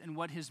is and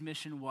what his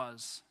mission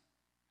was.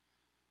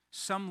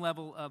 Some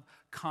level of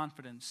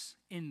confidence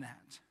in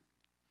that.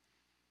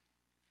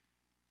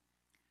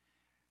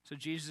 So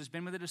Jesus has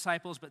been with the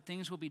disciples, but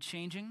things will be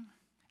changing.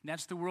 And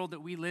that's the world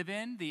that we live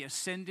in, the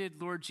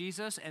ascended Lord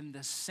Jesus and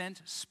the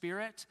sent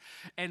Spirit.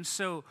 And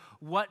so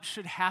what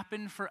should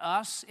happen for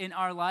us in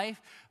our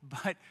life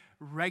but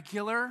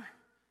regular,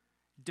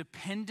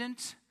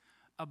 dependent,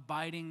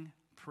 abiding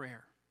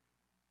prayer?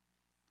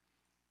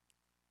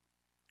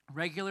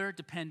 Regular,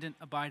 dependent,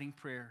 abiding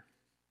prayer.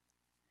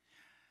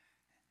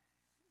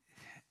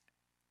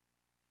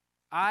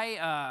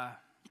 How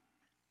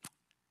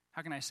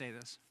can I say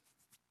this?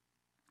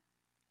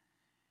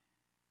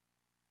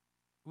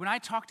 When I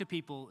talk to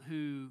people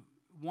who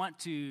want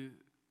to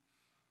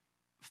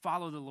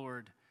follow the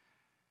Lord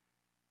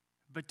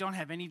but don't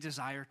have any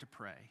desire to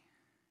pray,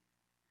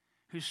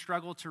 who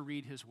struggle to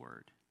read his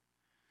word,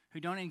 who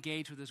don't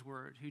engage with his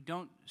word, who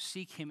don't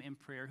seek him in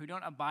prayer, who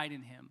don't abide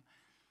in him,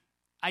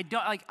 I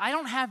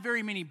don't have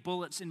very many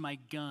bullets in my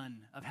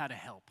gun of how to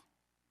help.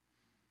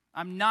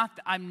 I'm not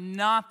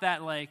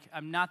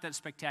that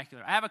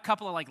spectacular. I have a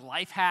couple of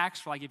life hacks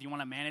for if you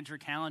want to manage your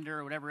calendar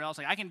or whatever else.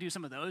 I can do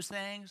some of those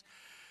things.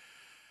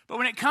 But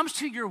when it comes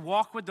to your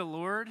walk with the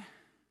Lord,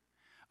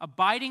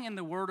 abiding in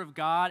the Word of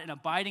God and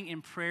abiding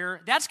in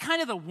prayer, that's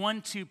kind of the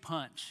 1-2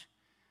 punch.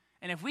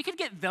 And if we could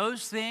get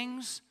those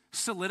things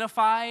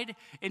solidified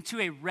into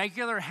a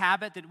regular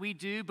habit that we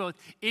do both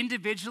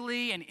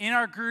individually and in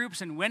our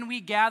groups and when we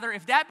gather,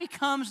 if that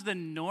becomes the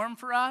norm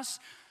for us,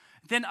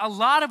 then a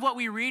lot of what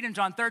we read in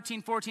John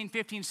 13, 14,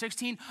 15,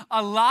 16,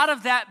 a lot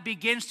of that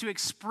begins to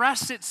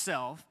express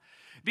itself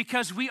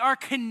because we are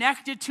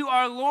connected to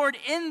our Lord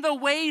in the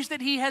ways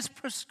that he has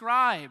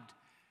prescribed.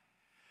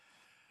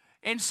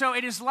 And so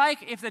it is like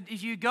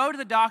if you go to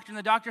the doctor and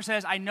the doctor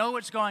says, I know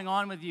what's going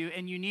on with you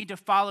and you need to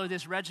follow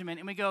this regimen.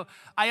 And we go,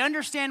 I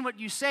understand what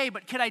you say,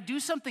 but could I do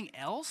something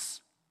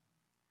else?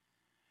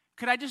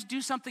 Could I just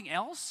do something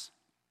else?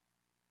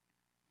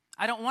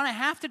 I don't want to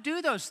have to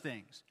do those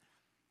things.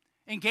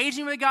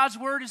 Engaging with God's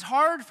word is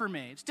hard for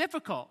me. It's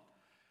difficult.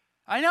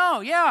 I know,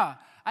 yeah.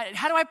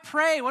 How do I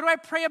pray? What do I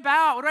pray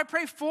about? What do I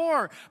pray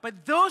for?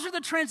 But those are the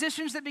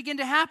transitions that begin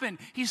to happen.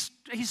 He's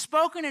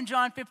spoken in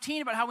John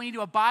 15 about how we need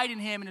to abide in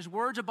him and his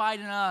words abide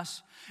in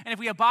us. And if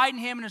we abide in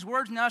him and his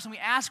words in us and we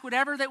ask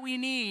whatever that we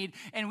need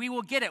and we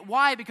will get it.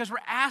 Why? Because we're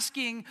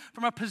asking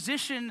from a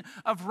position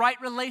of right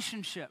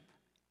relationship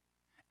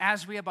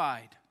as we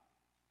abide.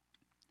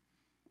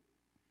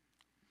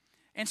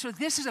 And so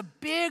this is a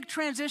big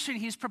transition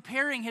he's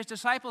preparing his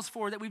disciples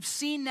for that we've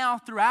seen now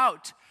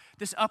throughout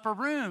this upper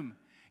room.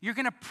 You're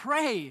going to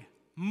pray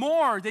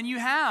more than you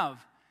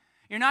have.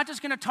 You're not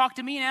just going to talk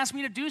to me and ask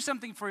me to do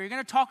something for you. You're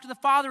going to talk to the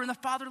Father, and the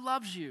Father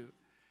loves you.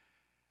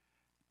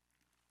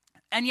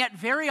 And yet,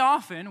 very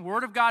often,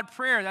 Word of God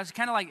prayer, that's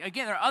kind of like,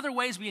 again, there are other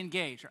ways we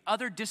engage, or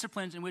other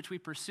disciplines in which we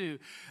pursue.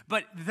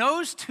 But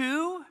those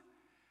two,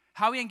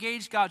 how we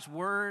engage God's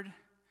Word,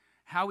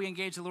 how we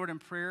engage the Lord in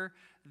prayer,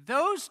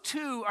 those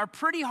two are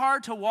pretty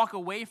hard to walk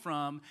away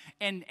from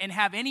and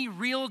have any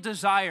real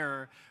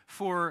desire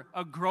for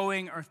a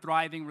growing or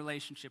thriving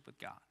relationship with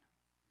God.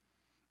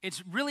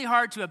 It's really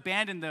hard to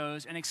abandon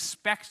those and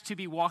expect to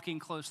be walking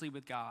closely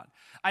with God.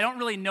 I don't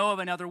really know of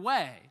another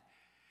way.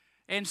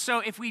 And so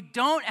if we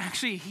don't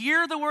actually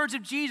hear the words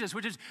of Jesus,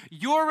 which is,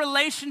 your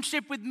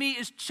relationship with me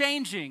is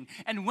changing,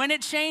 and when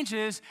it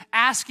changes,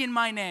 ask in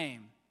my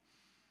name.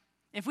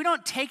 If we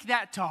don't take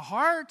that to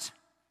heart,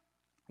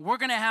 we're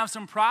going to have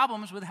some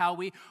problems with how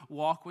we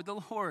walk with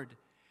the Lord.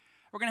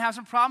 We're going to have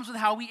some problems with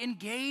how we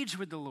engage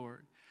with the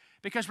Lord.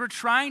 Because we're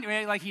trying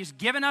to, like, he's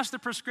given us the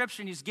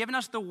prescription, he's given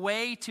us the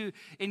way to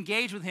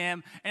engage with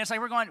him, and it's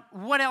like we're going,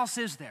 what else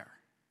is there?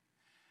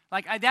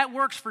 Like, that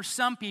works for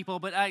some people,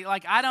 but I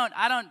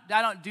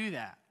don't do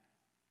that.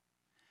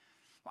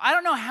 I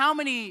don't know how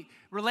many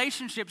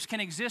relationships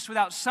can exist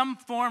without some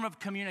form of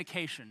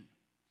communication.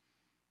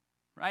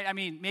 Right? I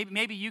mean,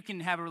 maybe you can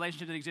have a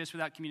relationship that exists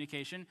without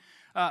communication,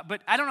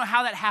 but I don't know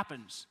how that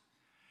happens.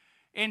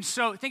 And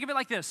so think of it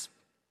like this.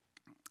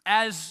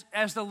 As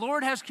the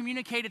Lord has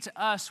communicated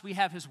to us, we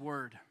have his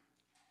word.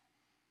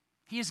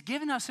 He has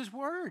given us his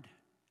word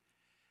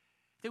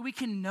that we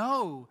can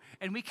know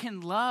and we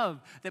can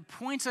love, that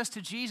points us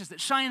to Jesus, that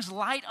shines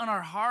light on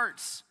our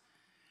hearts,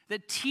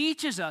 that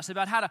teaches us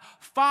about how to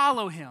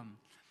follow him.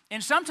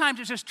 And sometimes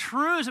it's just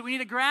truths that we need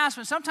to grasp,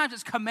 and sometimes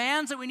it's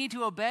commands that we need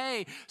to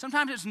obey.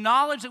 Sometimes it's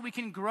knowledge that we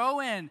can grow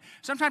in.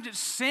 Sometimes it's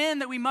sin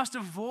that we must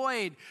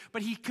avoid.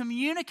 But he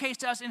communicates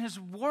to us in his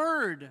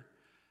word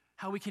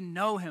how we can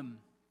know him.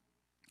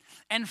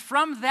 And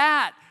from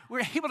that,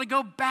 we're able to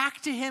go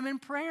back to him in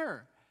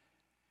prayer.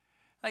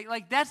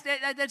 Like that's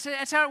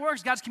how it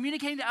works. God's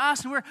communicating to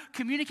us, and we're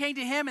communicating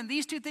to him, and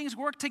these two things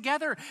work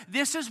together.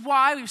 This is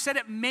why we've said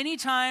it many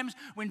times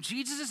when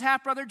Jesus'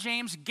 half-brother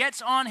James gets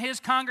on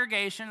his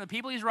congregation, the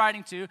people he's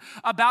writing to,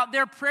 about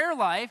their prayer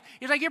life.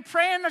 He's like, you're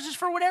praying just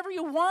for whatever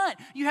you want.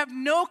 You have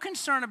no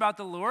concern about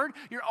the Lord.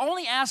 You're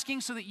only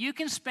asking so that you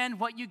can spend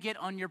what you get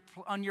on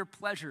your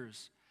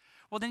pleasures.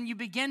 Well, then you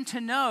begin to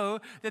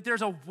know that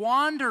there's a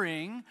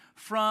wandering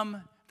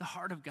from the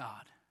heart of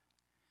God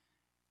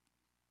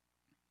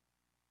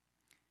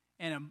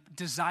and a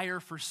desire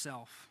for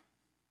self.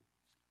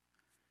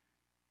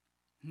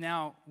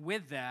 Now,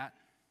 with that,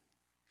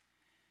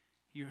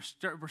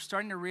 we're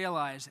starting to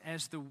realize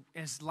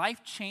as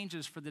life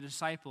changes for the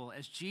disciple,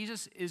 as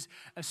Jesus is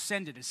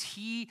ascended, as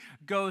he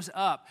goes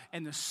up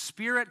and the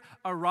Spirit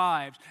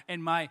arrives,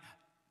 and my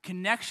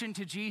connection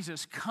to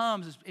Jesus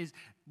comes, is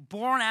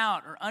borne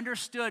out or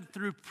understood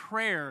through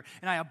prayer,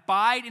 and I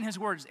abide in his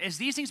words. As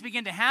these things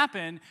begin to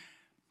happen,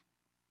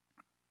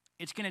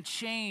 it's going to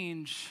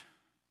change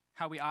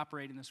how we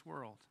operate in this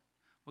world.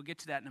 We'll get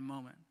to that in a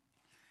moment.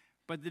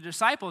 But the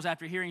disciples,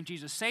 after hearing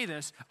Jesus say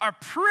this, are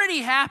pretty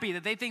happy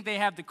that they think they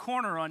have the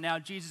corner on now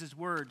Jesus'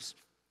 words.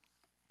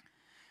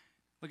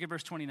 Look at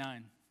verse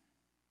 29.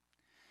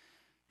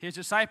 His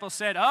disciples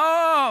said,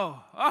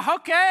 oh,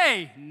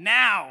 okay,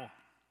 now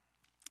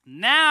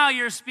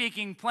you're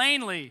speaking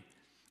plainly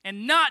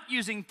and not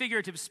using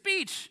figurative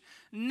speech.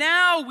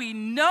 Now we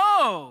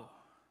know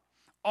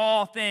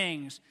all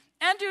things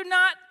and do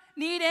not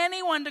need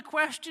anyone to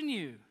question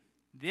you.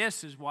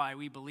 This is why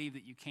we believe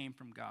that you came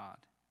from God.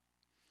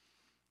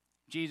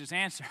 Jesus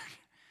answered,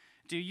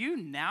 do you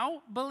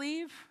now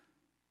believe?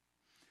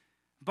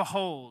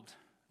 Behold,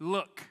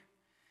 look,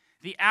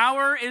 the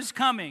hour is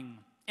coming,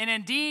 and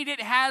indeed it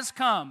has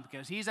come,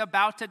 because he's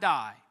about to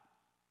die.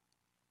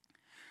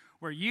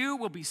 where you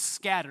will be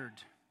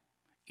scattered,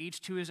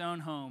 each to his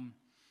own home,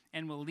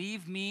 and will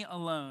leave me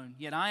alone.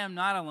 Yet I am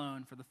not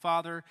alone, for the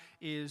Father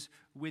is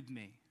with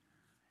me."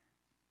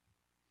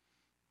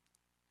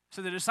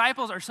 So the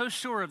disciples are so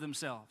sure of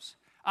themselves.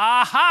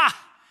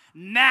 Aha!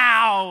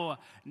 Now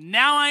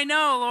I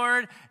know,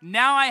 Lord.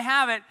 Now I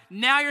have it.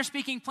 Now you're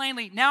speaking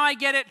plainly. Now I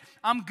get it.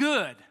 I'm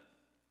good.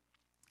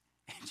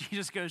 And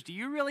Jesus goes, "Do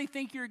you really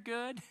think you're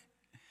good?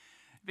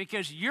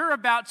 Because you're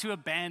about to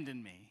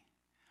abandon me.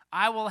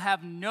 I will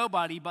have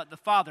nobody but the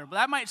Father." But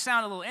that might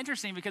sound a little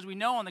interesting because we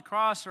know on the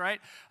cross, right?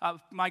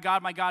 My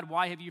God,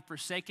 why have you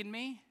forsaken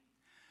me?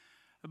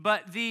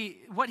 But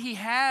what he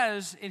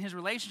has in his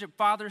relationship,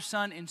 Father,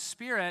 Son, and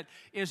Spirit,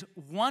 is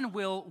one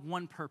will,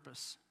 one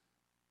purpose.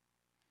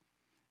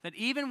 That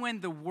even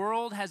when the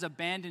world has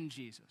abandoned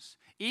Jesus,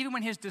 even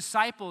when his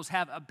disciples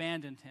have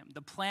abandoned him,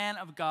 the plan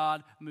of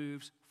God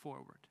moves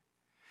forward.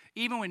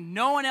 Even when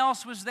no one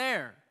else was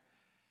there,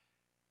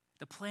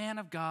 the plan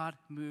of God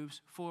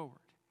moves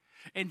forward.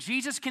 And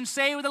Jesus can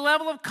say with a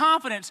level of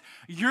confidence,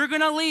 "You're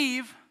going to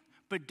leave,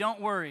 but don't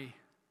worry.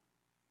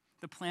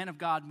 The plan of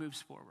God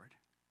moves forward.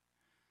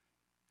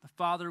 The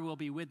Father will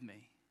be with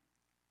me."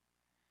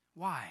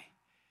 Why?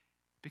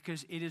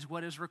 Because it is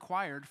what is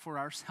required for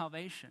our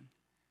salvation.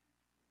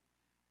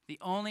 The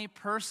only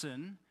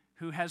person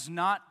who has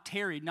not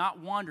tarried, not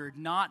wandered,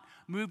 not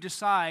moved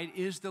aside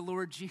is the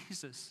Lord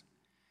Jesus.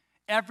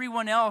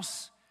 Everyone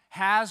else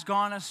has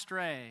gone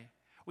astray.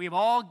 We have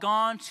all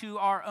gone to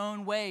our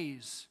own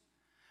ways.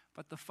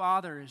 But the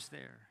Father is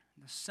there.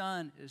 The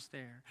Son is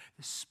there.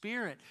 The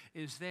Spirit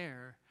is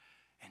there.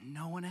 And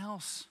no one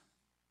else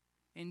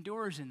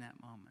endures in that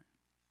moment.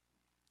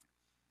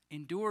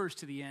 Endures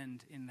to the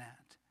end in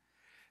that.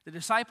 The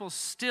disciples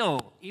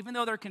still, even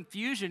though their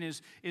confusion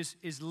is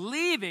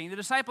leaving, the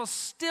disciples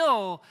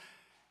still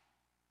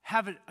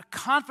have a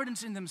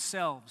confidence in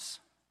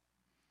themselves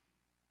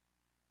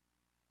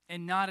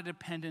and not a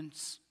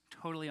dependence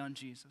totally on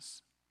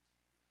Jesus.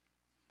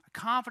 A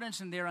confidence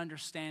in their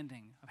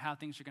understanding of how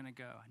things are going to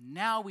go.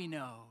 Now we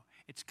know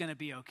it's going to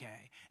be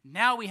okay.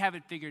 Now we have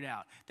it figured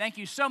out. Thank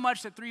you so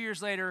much that 3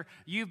 years later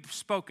you've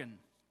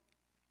spoken.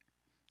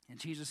 And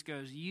Jesus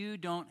goes, "You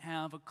don't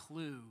have a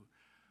clue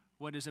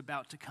what is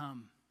about to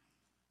come."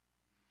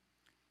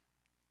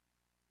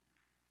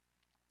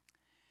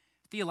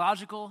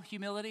 Theological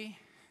humility.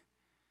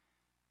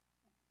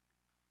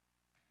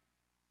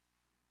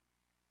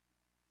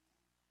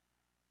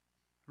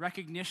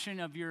 Recognition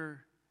of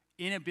your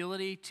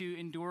inability to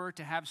endure,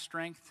 to have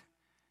strength.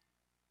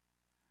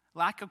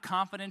 Lack of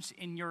confidence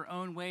in your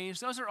own ways.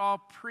 Those are all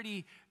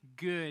pretty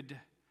good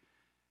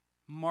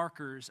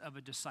markers of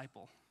a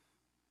disciple.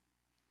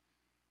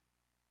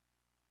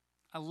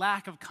 A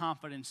lack of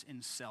confidence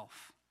in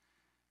self.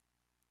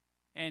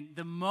 And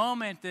the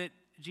moment that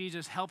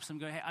Jesus helps them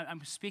go, "Hey,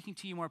 I'm speaking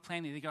to you more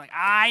plainly," they go like,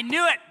 "I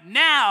knew it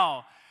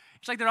now."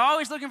 It's like they're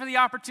always looking for the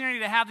opportunity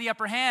to have the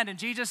upper hand. And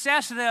Jesus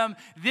says to them,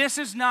 "This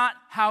is not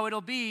how it'll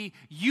be.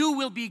 You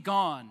will be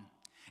gone."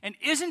 And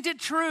isn't it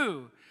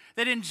true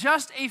that in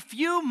just a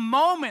few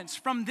moments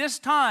from this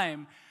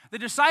time, the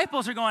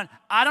disciples are going,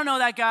 "I don't know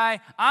that guy.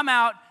 I'm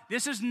out.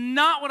 This is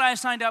not what I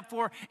signed up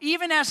for."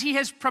 Even as he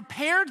has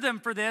prepared them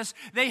for this,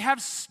 they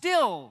have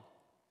still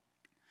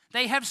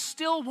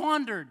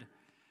wandered.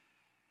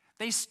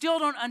 They still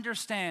don't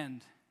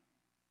understand.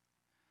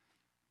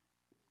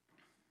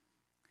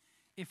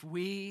 If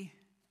we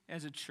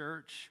as a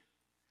church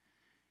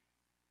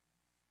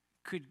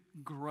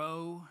could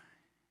grow,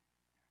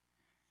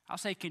 I'll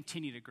say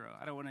continue to grow.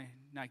 I don't want to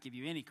not give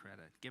you any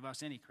credit, give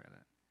us any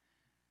credit.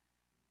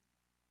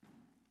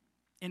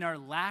 In our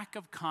lack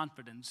of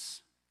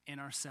confidence in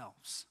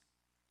ourselves,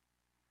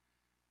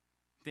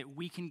 that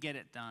we can get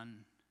it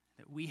done,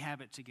 that we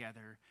have it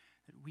together,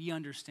 that we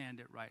understand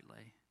it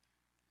rightly,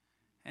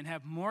 and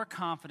have more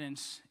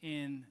confidence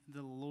in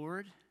the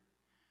Lord,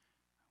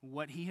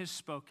 what he has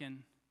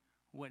spoken,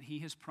 what he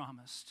has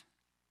promised,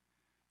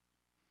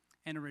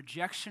 and a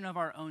rejection of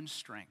our own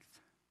strength,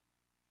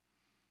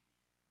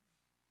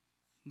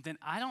 then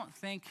I don't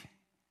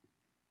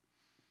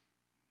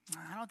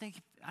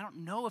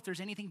know if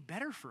there's anything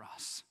better for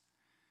us,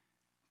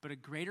 but a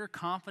greater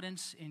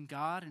confidence in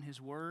God and his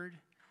word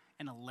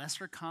and a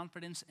lesser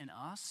confidence in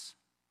us.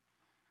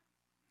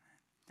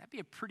 That'd be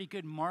a pretty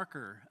good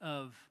marker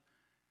of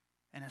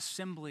an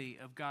assembly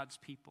of God's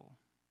people.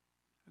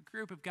 A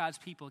group of God's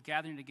people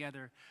gathering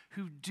together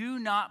who do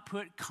not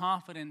put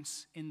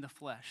confidence in the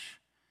flesh,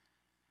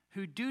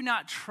 who do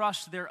not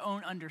trust their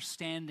own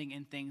understanding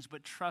in things,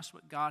 but trust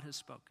what God has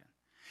spoken.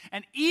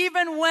 And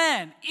even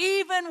when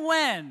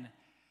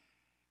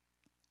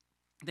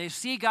they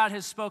see God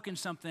has spoken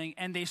something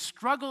and they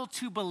struggle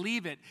to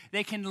believe it,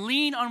 they can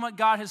lean on what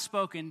God has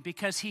spoken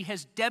because he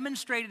has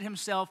demonstrated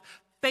himself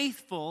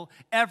faithful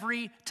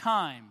every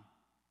time.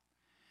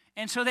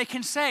 And so they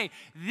can say,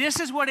 "This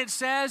is what it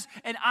says,"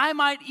 and I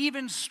might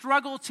even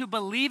struggle to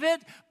believe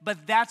it,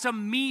 but that's a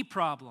me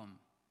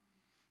problem.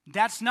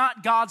 That's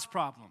not God's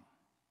problem.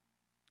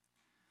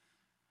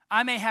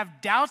 I may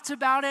have doubts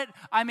about it.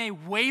 I may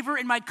waver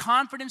in my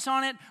confidence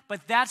on it,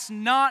 but that's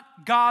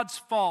not God's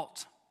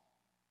fault.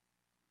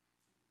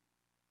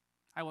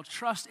 I will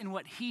trust in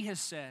what he has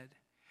said,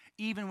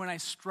 even when I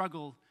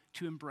struggle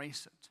to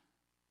embrace it.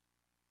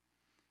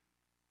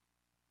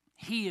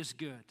 He is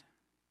good.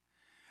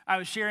 I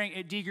was sharing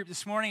at D group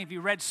this morning, if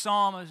you read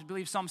Psalm, I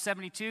believe Psalm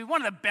 72,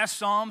 one of the best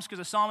Psalms, because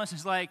the psalmist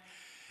is like,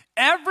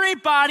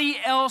 everybody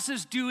else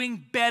is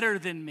doing better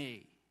than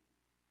me.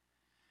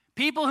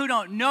 People who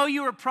don't know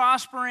you are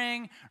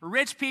prospering.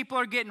 Rich people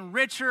are getting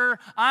richer.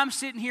 I'm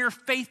sitting here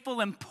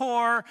faithful and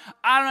poor.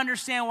 I don't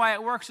understand why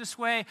it works this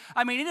way.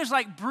 I mean, it is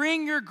like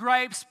bring your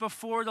gripes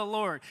before the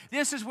Lord.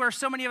 This is where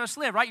so many of us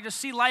live, right? You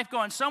just see life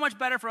going so much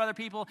better for other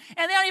people,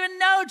 and they don't even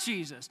know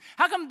Jesus.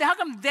 How come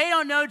they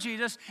don't know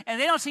Jesus, and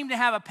they don't seem to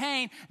have a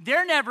pain?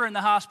 They're never in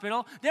the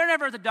hospital. They're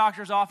never at the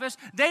doctor's office.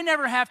 They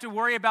never have to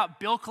worry about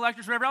bill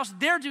collectors or whatever else.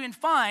 They're doing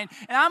fine,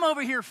 and I'm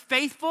over here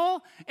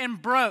faithful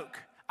and broke.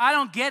 I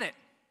don't get it.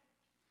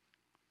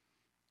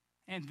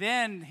 And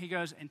then he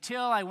goes,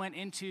 until I went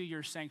into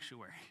your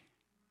sanctuary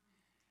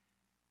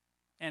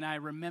and I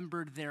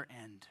remembered their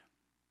end.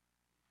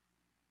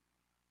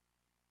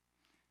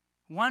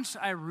 Once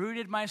I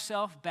rooted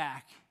myself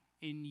back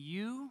in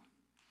you,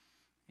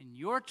 in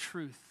your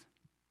truth,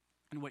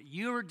 and what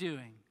you were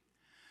doing,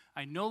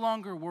 I no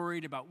longer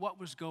worried about what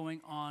was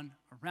going on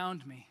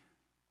around me.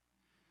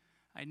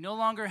 I no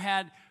longer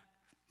had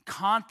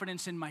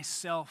confidence in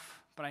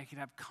myself, but I could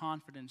have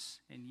confidence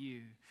in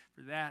you.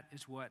 For that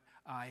is what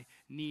I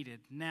needed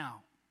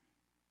now.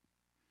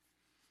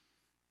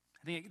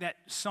 I think that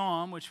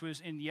psalm, which was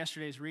in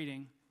yesterday's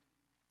reading,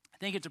 I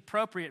think it's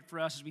appropriate for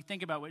us as we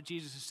think about what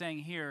Jesus is saying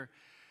here,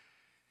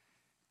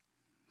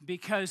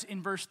 because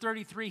in verse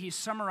 33, he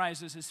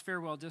summarizes his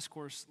farewell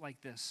discourse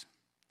like this.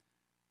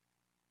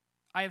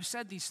 I have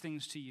said these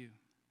things to you,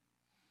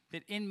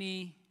 that in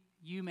me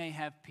you may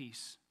have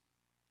peace.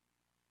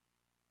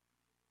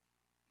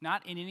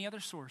 Not in any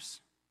other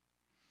source.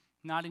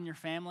 Not in your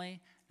family,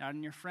 not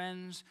in your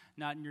friends,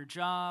 not in your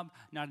job,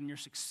 not in your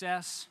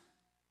success,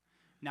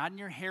 not in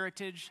your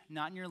heritage,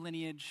 not in your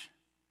lineage,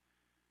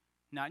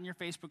 not in your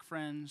Facebook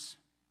friends,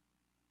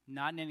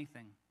 not in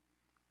anything.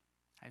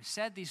 I've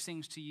said these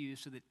things to you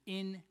so that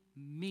in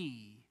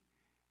me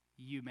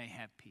you may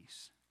have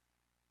peace.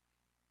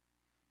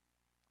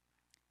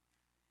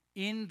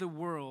 In the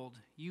world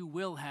you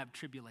will have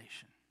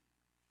tribulation,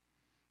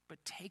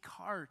 but take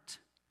heart.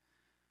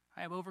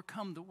 I have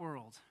overcome the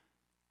world.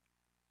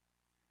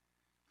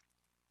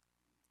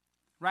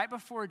 Right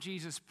before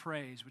Jesus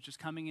prays, which is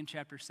coming in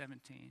chapter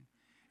 17,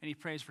 and he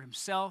prays for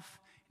himself,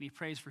 and he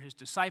prays for his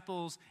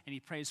disciples, and he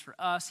prays for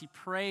us. He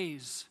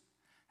prays.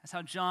 That's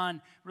how John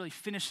really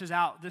finishes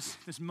out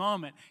this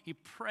moment. He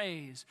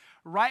prays.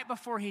 Right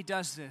before he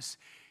does this,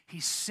 he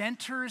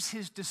centers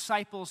his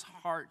disciples'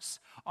 hearts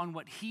on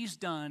what he's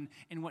done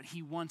and what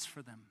he wants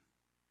for them.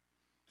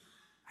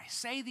 I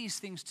say these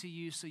things to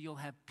you so you'll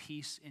have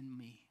peace in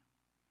me.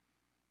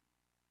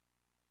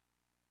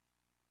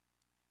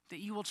 That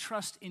you will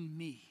trust in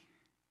me.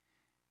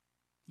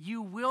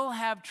 You will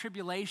have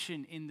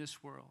tribulation in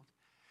this world.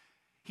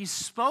 He's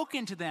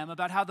spoken to them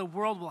about how the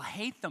world will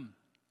hate them.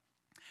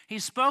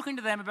 He's spoken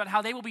to them about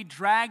how they will be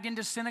dragged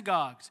into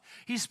synagogues.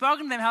 He's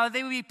spoken to them how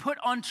they will be put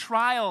on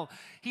trial.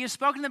 He has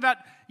spoken to them about,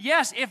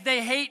 yes, if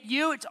they hate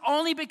you, it's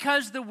only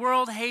because the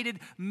world hated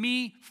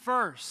me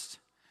first.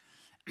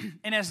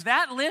 And as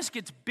that list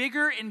gets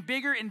bigger and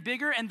bigger and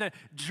bigger, and the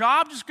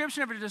job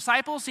description of a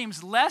disciple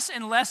seems less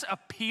and less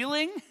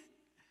appealing,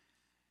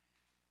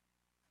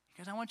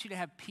 because I want you to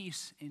have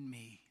peace in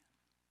me.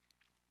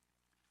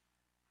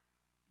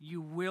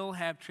 You will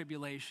have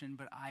tribulation,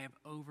 but I have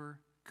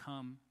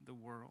overcome the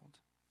world.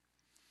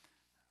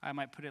 I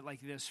might put it like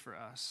this for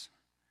us.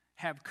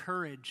 Have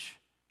courage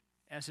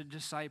as a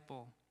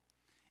disciple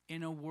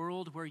in a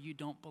world where you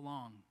don't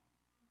belong.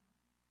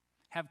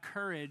 Have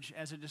courage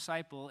as a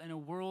disciple in a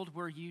world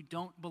where you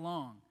don't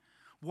belong.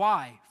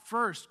 Why?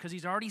 First, because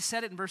he's already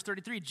said it in verse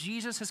 33,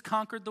 Jesus has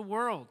conquered the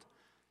world.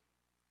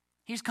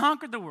 He's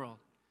conquered the world.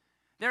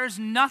 There is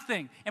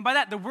nothing, and by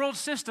that, the world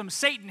system,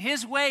 Satan,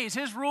 his ways,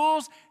 his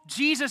rules,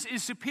 Jesus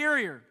is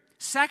superior.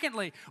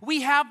 Secondly,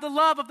 we have the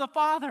love of the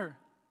Father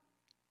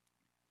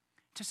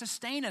to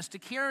sustain us, to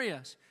carry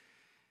us.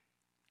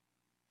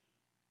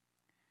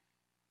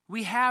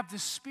 We have the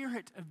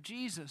Spirit of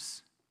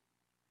Jesus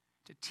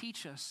to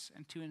teach us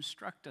and to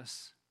instruct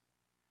us,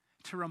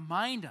 to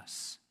remind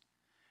us,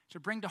 to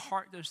bring to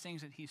heart those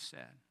things that he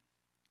said.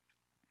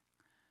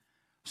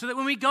 So that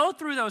when we go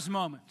through those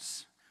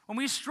moments, when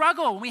we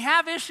struggle, when we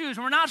have issues,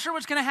 when we're not sure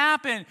what's going to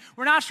happen,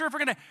 we're not sure if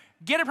we're going to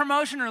get a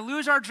promotion or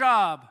lose our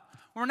job,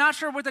 we're not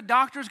sure what the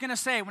doctor's going to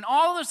say, when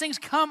all of those things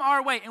come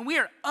our way and we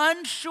are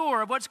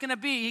unsure of what's going to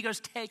be, he goes,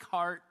 take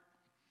heart.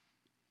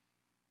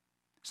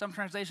 Some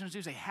translations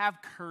do say,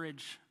 have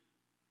courage.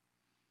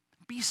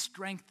 Be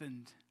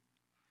strengthened.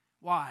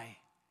 Why?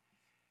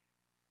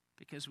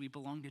 Because we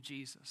belong to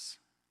Jesus,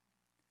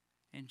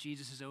 and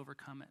Jesus has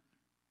overcome it.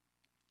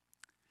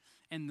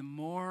 And the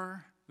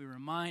more we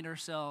remind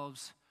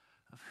ourselves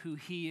of who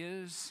he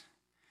is,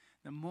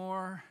 the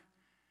more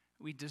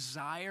we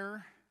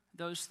desire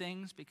those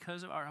things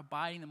because of our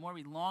abiding, the more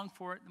we long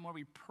for it, the more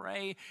we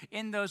pray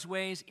in those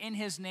ways, in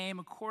his name,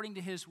 according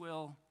to his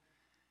will,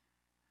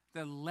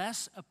 the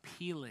less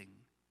appealing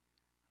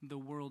the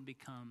world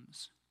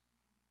becomes.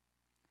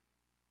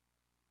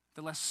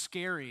 The less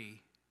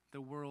scary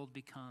the world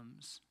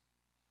becomes.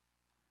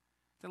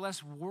 The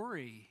less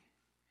worry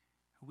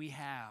we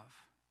have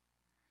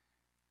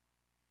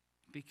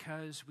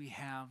because we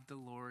have the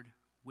Lord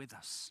with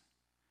us.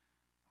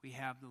 We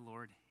have the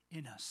Lord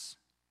in us.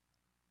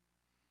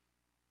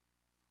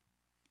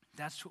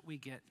 That's what we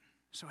get.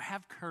 So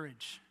have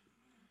courage.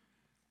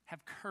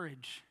 Have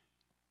courage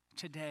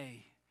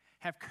today.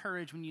 Have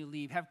courage when you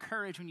leave. Have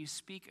courage when you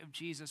speak of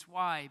Jesus.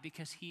 Why?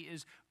 Because he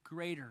is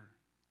greater.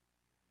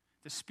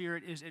 The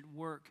Spirit is at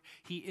work.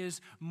 He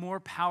is more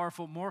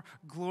powerful, more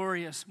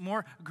glorious,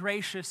 more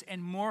gracious,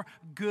 and more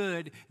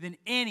good than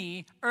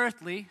any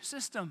earthly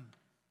system.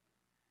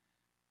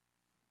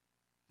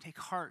 Take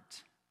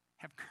heart.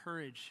 Have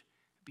courage.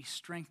 Be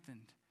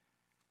strengthened.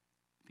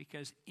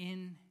 Because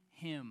in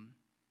him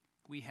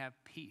we have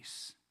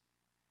peace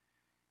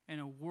in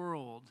a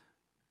world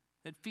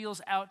that feels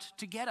out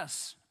to get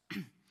us.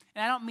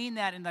 And I don't mean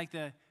that in like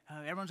the,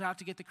 everyone's out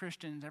to get the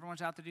Christians,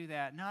 everyone's out to do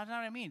that. No, that's not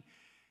what I mean.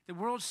 The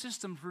world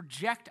systems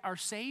reject our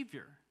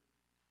Savior,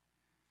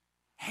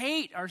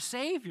 hate our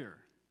Savior,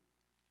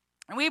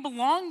 and we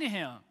belong to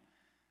him.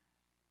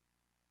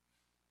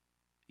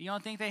 You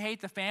don't think they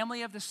hate the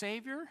family of the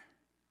Savior?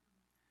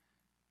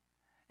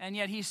 And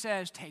yet he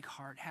says, take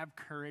heart, have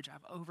courage,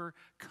 I've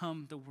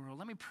overcome the world.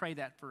 Let me pray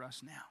that for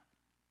us now.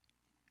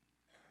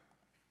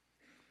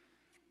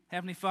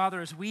 Heavenly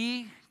Father, as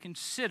we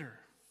consider,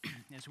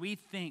 as we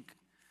think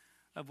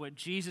of what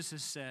Jesus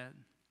has said,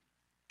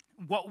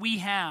 what we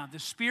have, the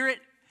Spirit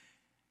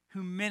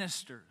who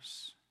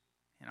ministers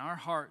in our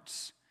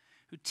hearts,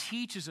 who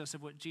teaches us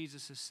of what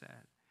Jesus has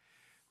said.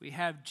 We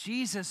have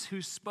Jesus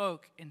who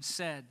spoke and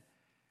said,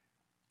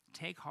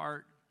 take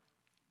heart.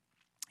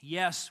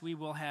 Yes, we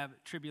will have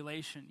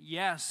tribulation.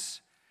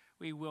 Yes,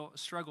 we will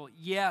struggle.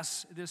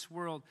 Yes, this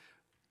world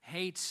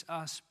hates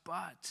us,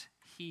 but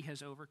he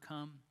has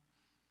overcome.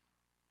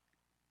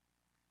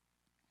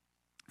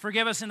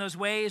 Forgive us in those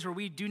ways where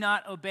we do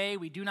not obey,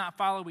 we do not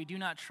follow, we do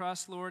not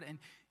trust, Lord. And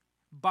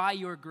by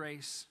your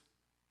grace,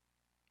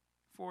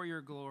 for your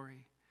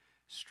glory,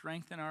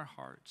 strengthen our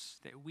hearts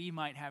that we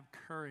might have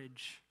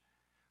courage,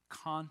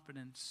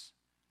 confidence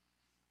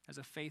as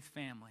a faith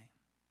family,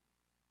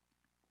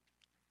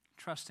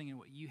 trusting in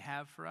what you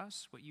have for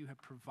us, what you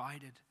have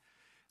provided,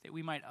 that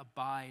we might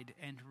abide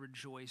and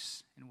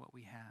rejoice in what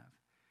we have.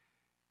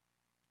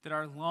 That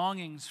our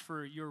longings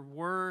for your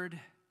word,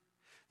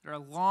 that our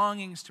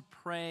longings to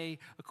pray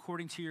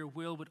according to your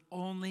will would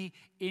only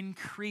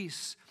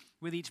increase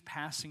with each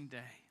passing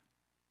day.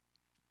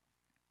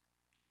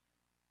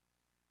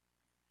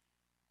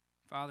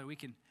 Father, we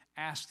can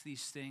ask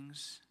these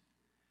things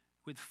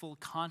with full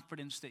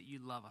confidence that you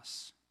love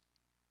us,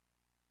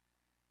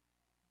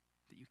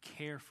 that you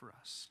care for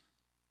us,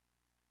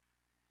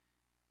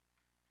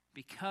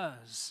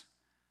 because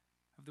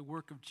of the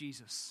work of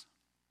Jesus.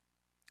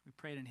 We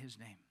pray it in his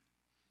name.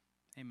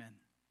 Amen.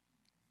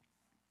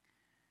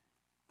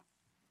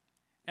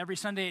 Every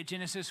Sunday at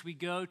Genesis, we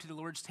go to the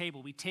Lord's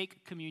table. We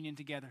take communion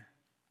together.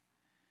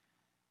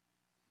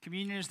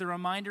 Communion is the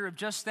reminder of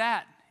just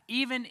that.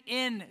 Even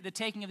in the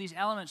taking of these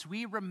elements,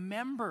 we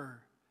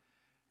remember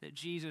that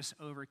Jesus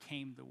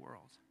overcame the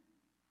world.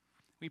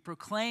 We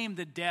proclaim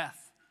the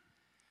death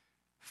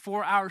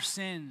for our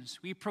sins.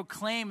 We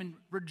proclaim and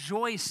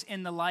rejoice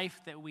in the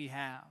life that we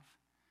have.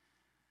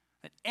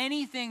 That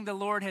anything the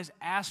Lord has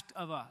asked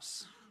of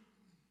us,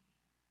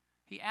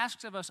 he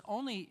asks of us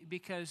only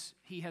because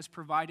he has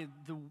provided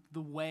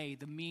the way,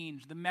 the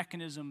means, the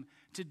mechanism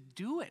to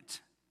do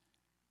it.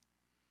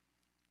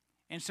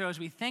 And so as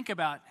we think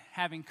about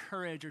having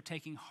courage or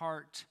taking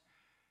heart,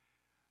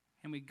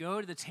 and we go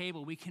to the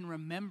table, we can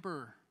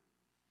remember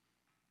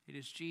it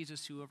is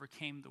Jesus who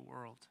overcame the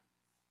world.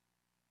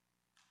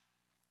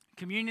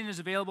 Communion is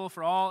available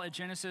for all at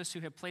Genesis who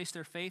have placed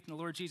their faith in the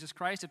Lord Jesus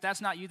Christ. If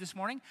that's not you this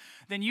morning,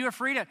 then you are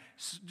free to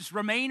just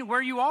remain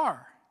where you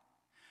are.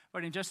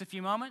 But in just a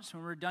few moments,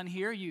 when we're done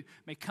here, you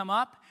may come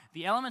up.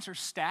 The elements are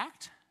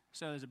stacked.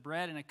 So there's a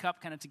bread and a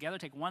cup kind of together.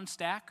 Take one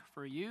stack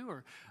for you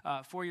or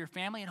for your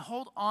family and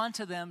hold on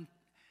to them.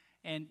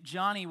 And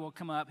Johnny will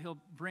come up. He'll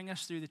bring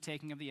us through the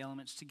taking of the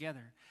elements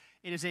together.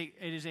 It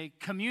is a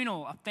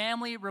communal, a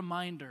family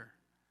reminder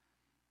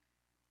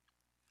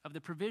of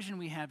the provision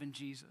we have in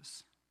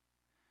Jesus.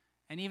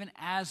 And even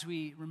as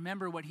we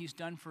remember what he's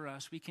done for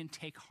us, we can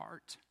take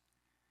heart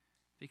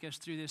because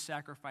through this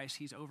sacrifice,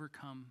 he's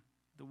overcome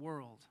the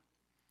world.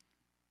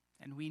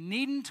 And we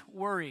needn't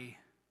worry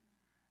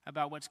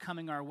about what's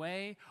coming our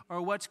way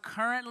or what's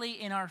currently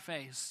in our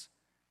face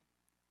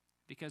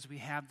because we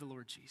have the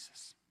Lord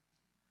Jesus.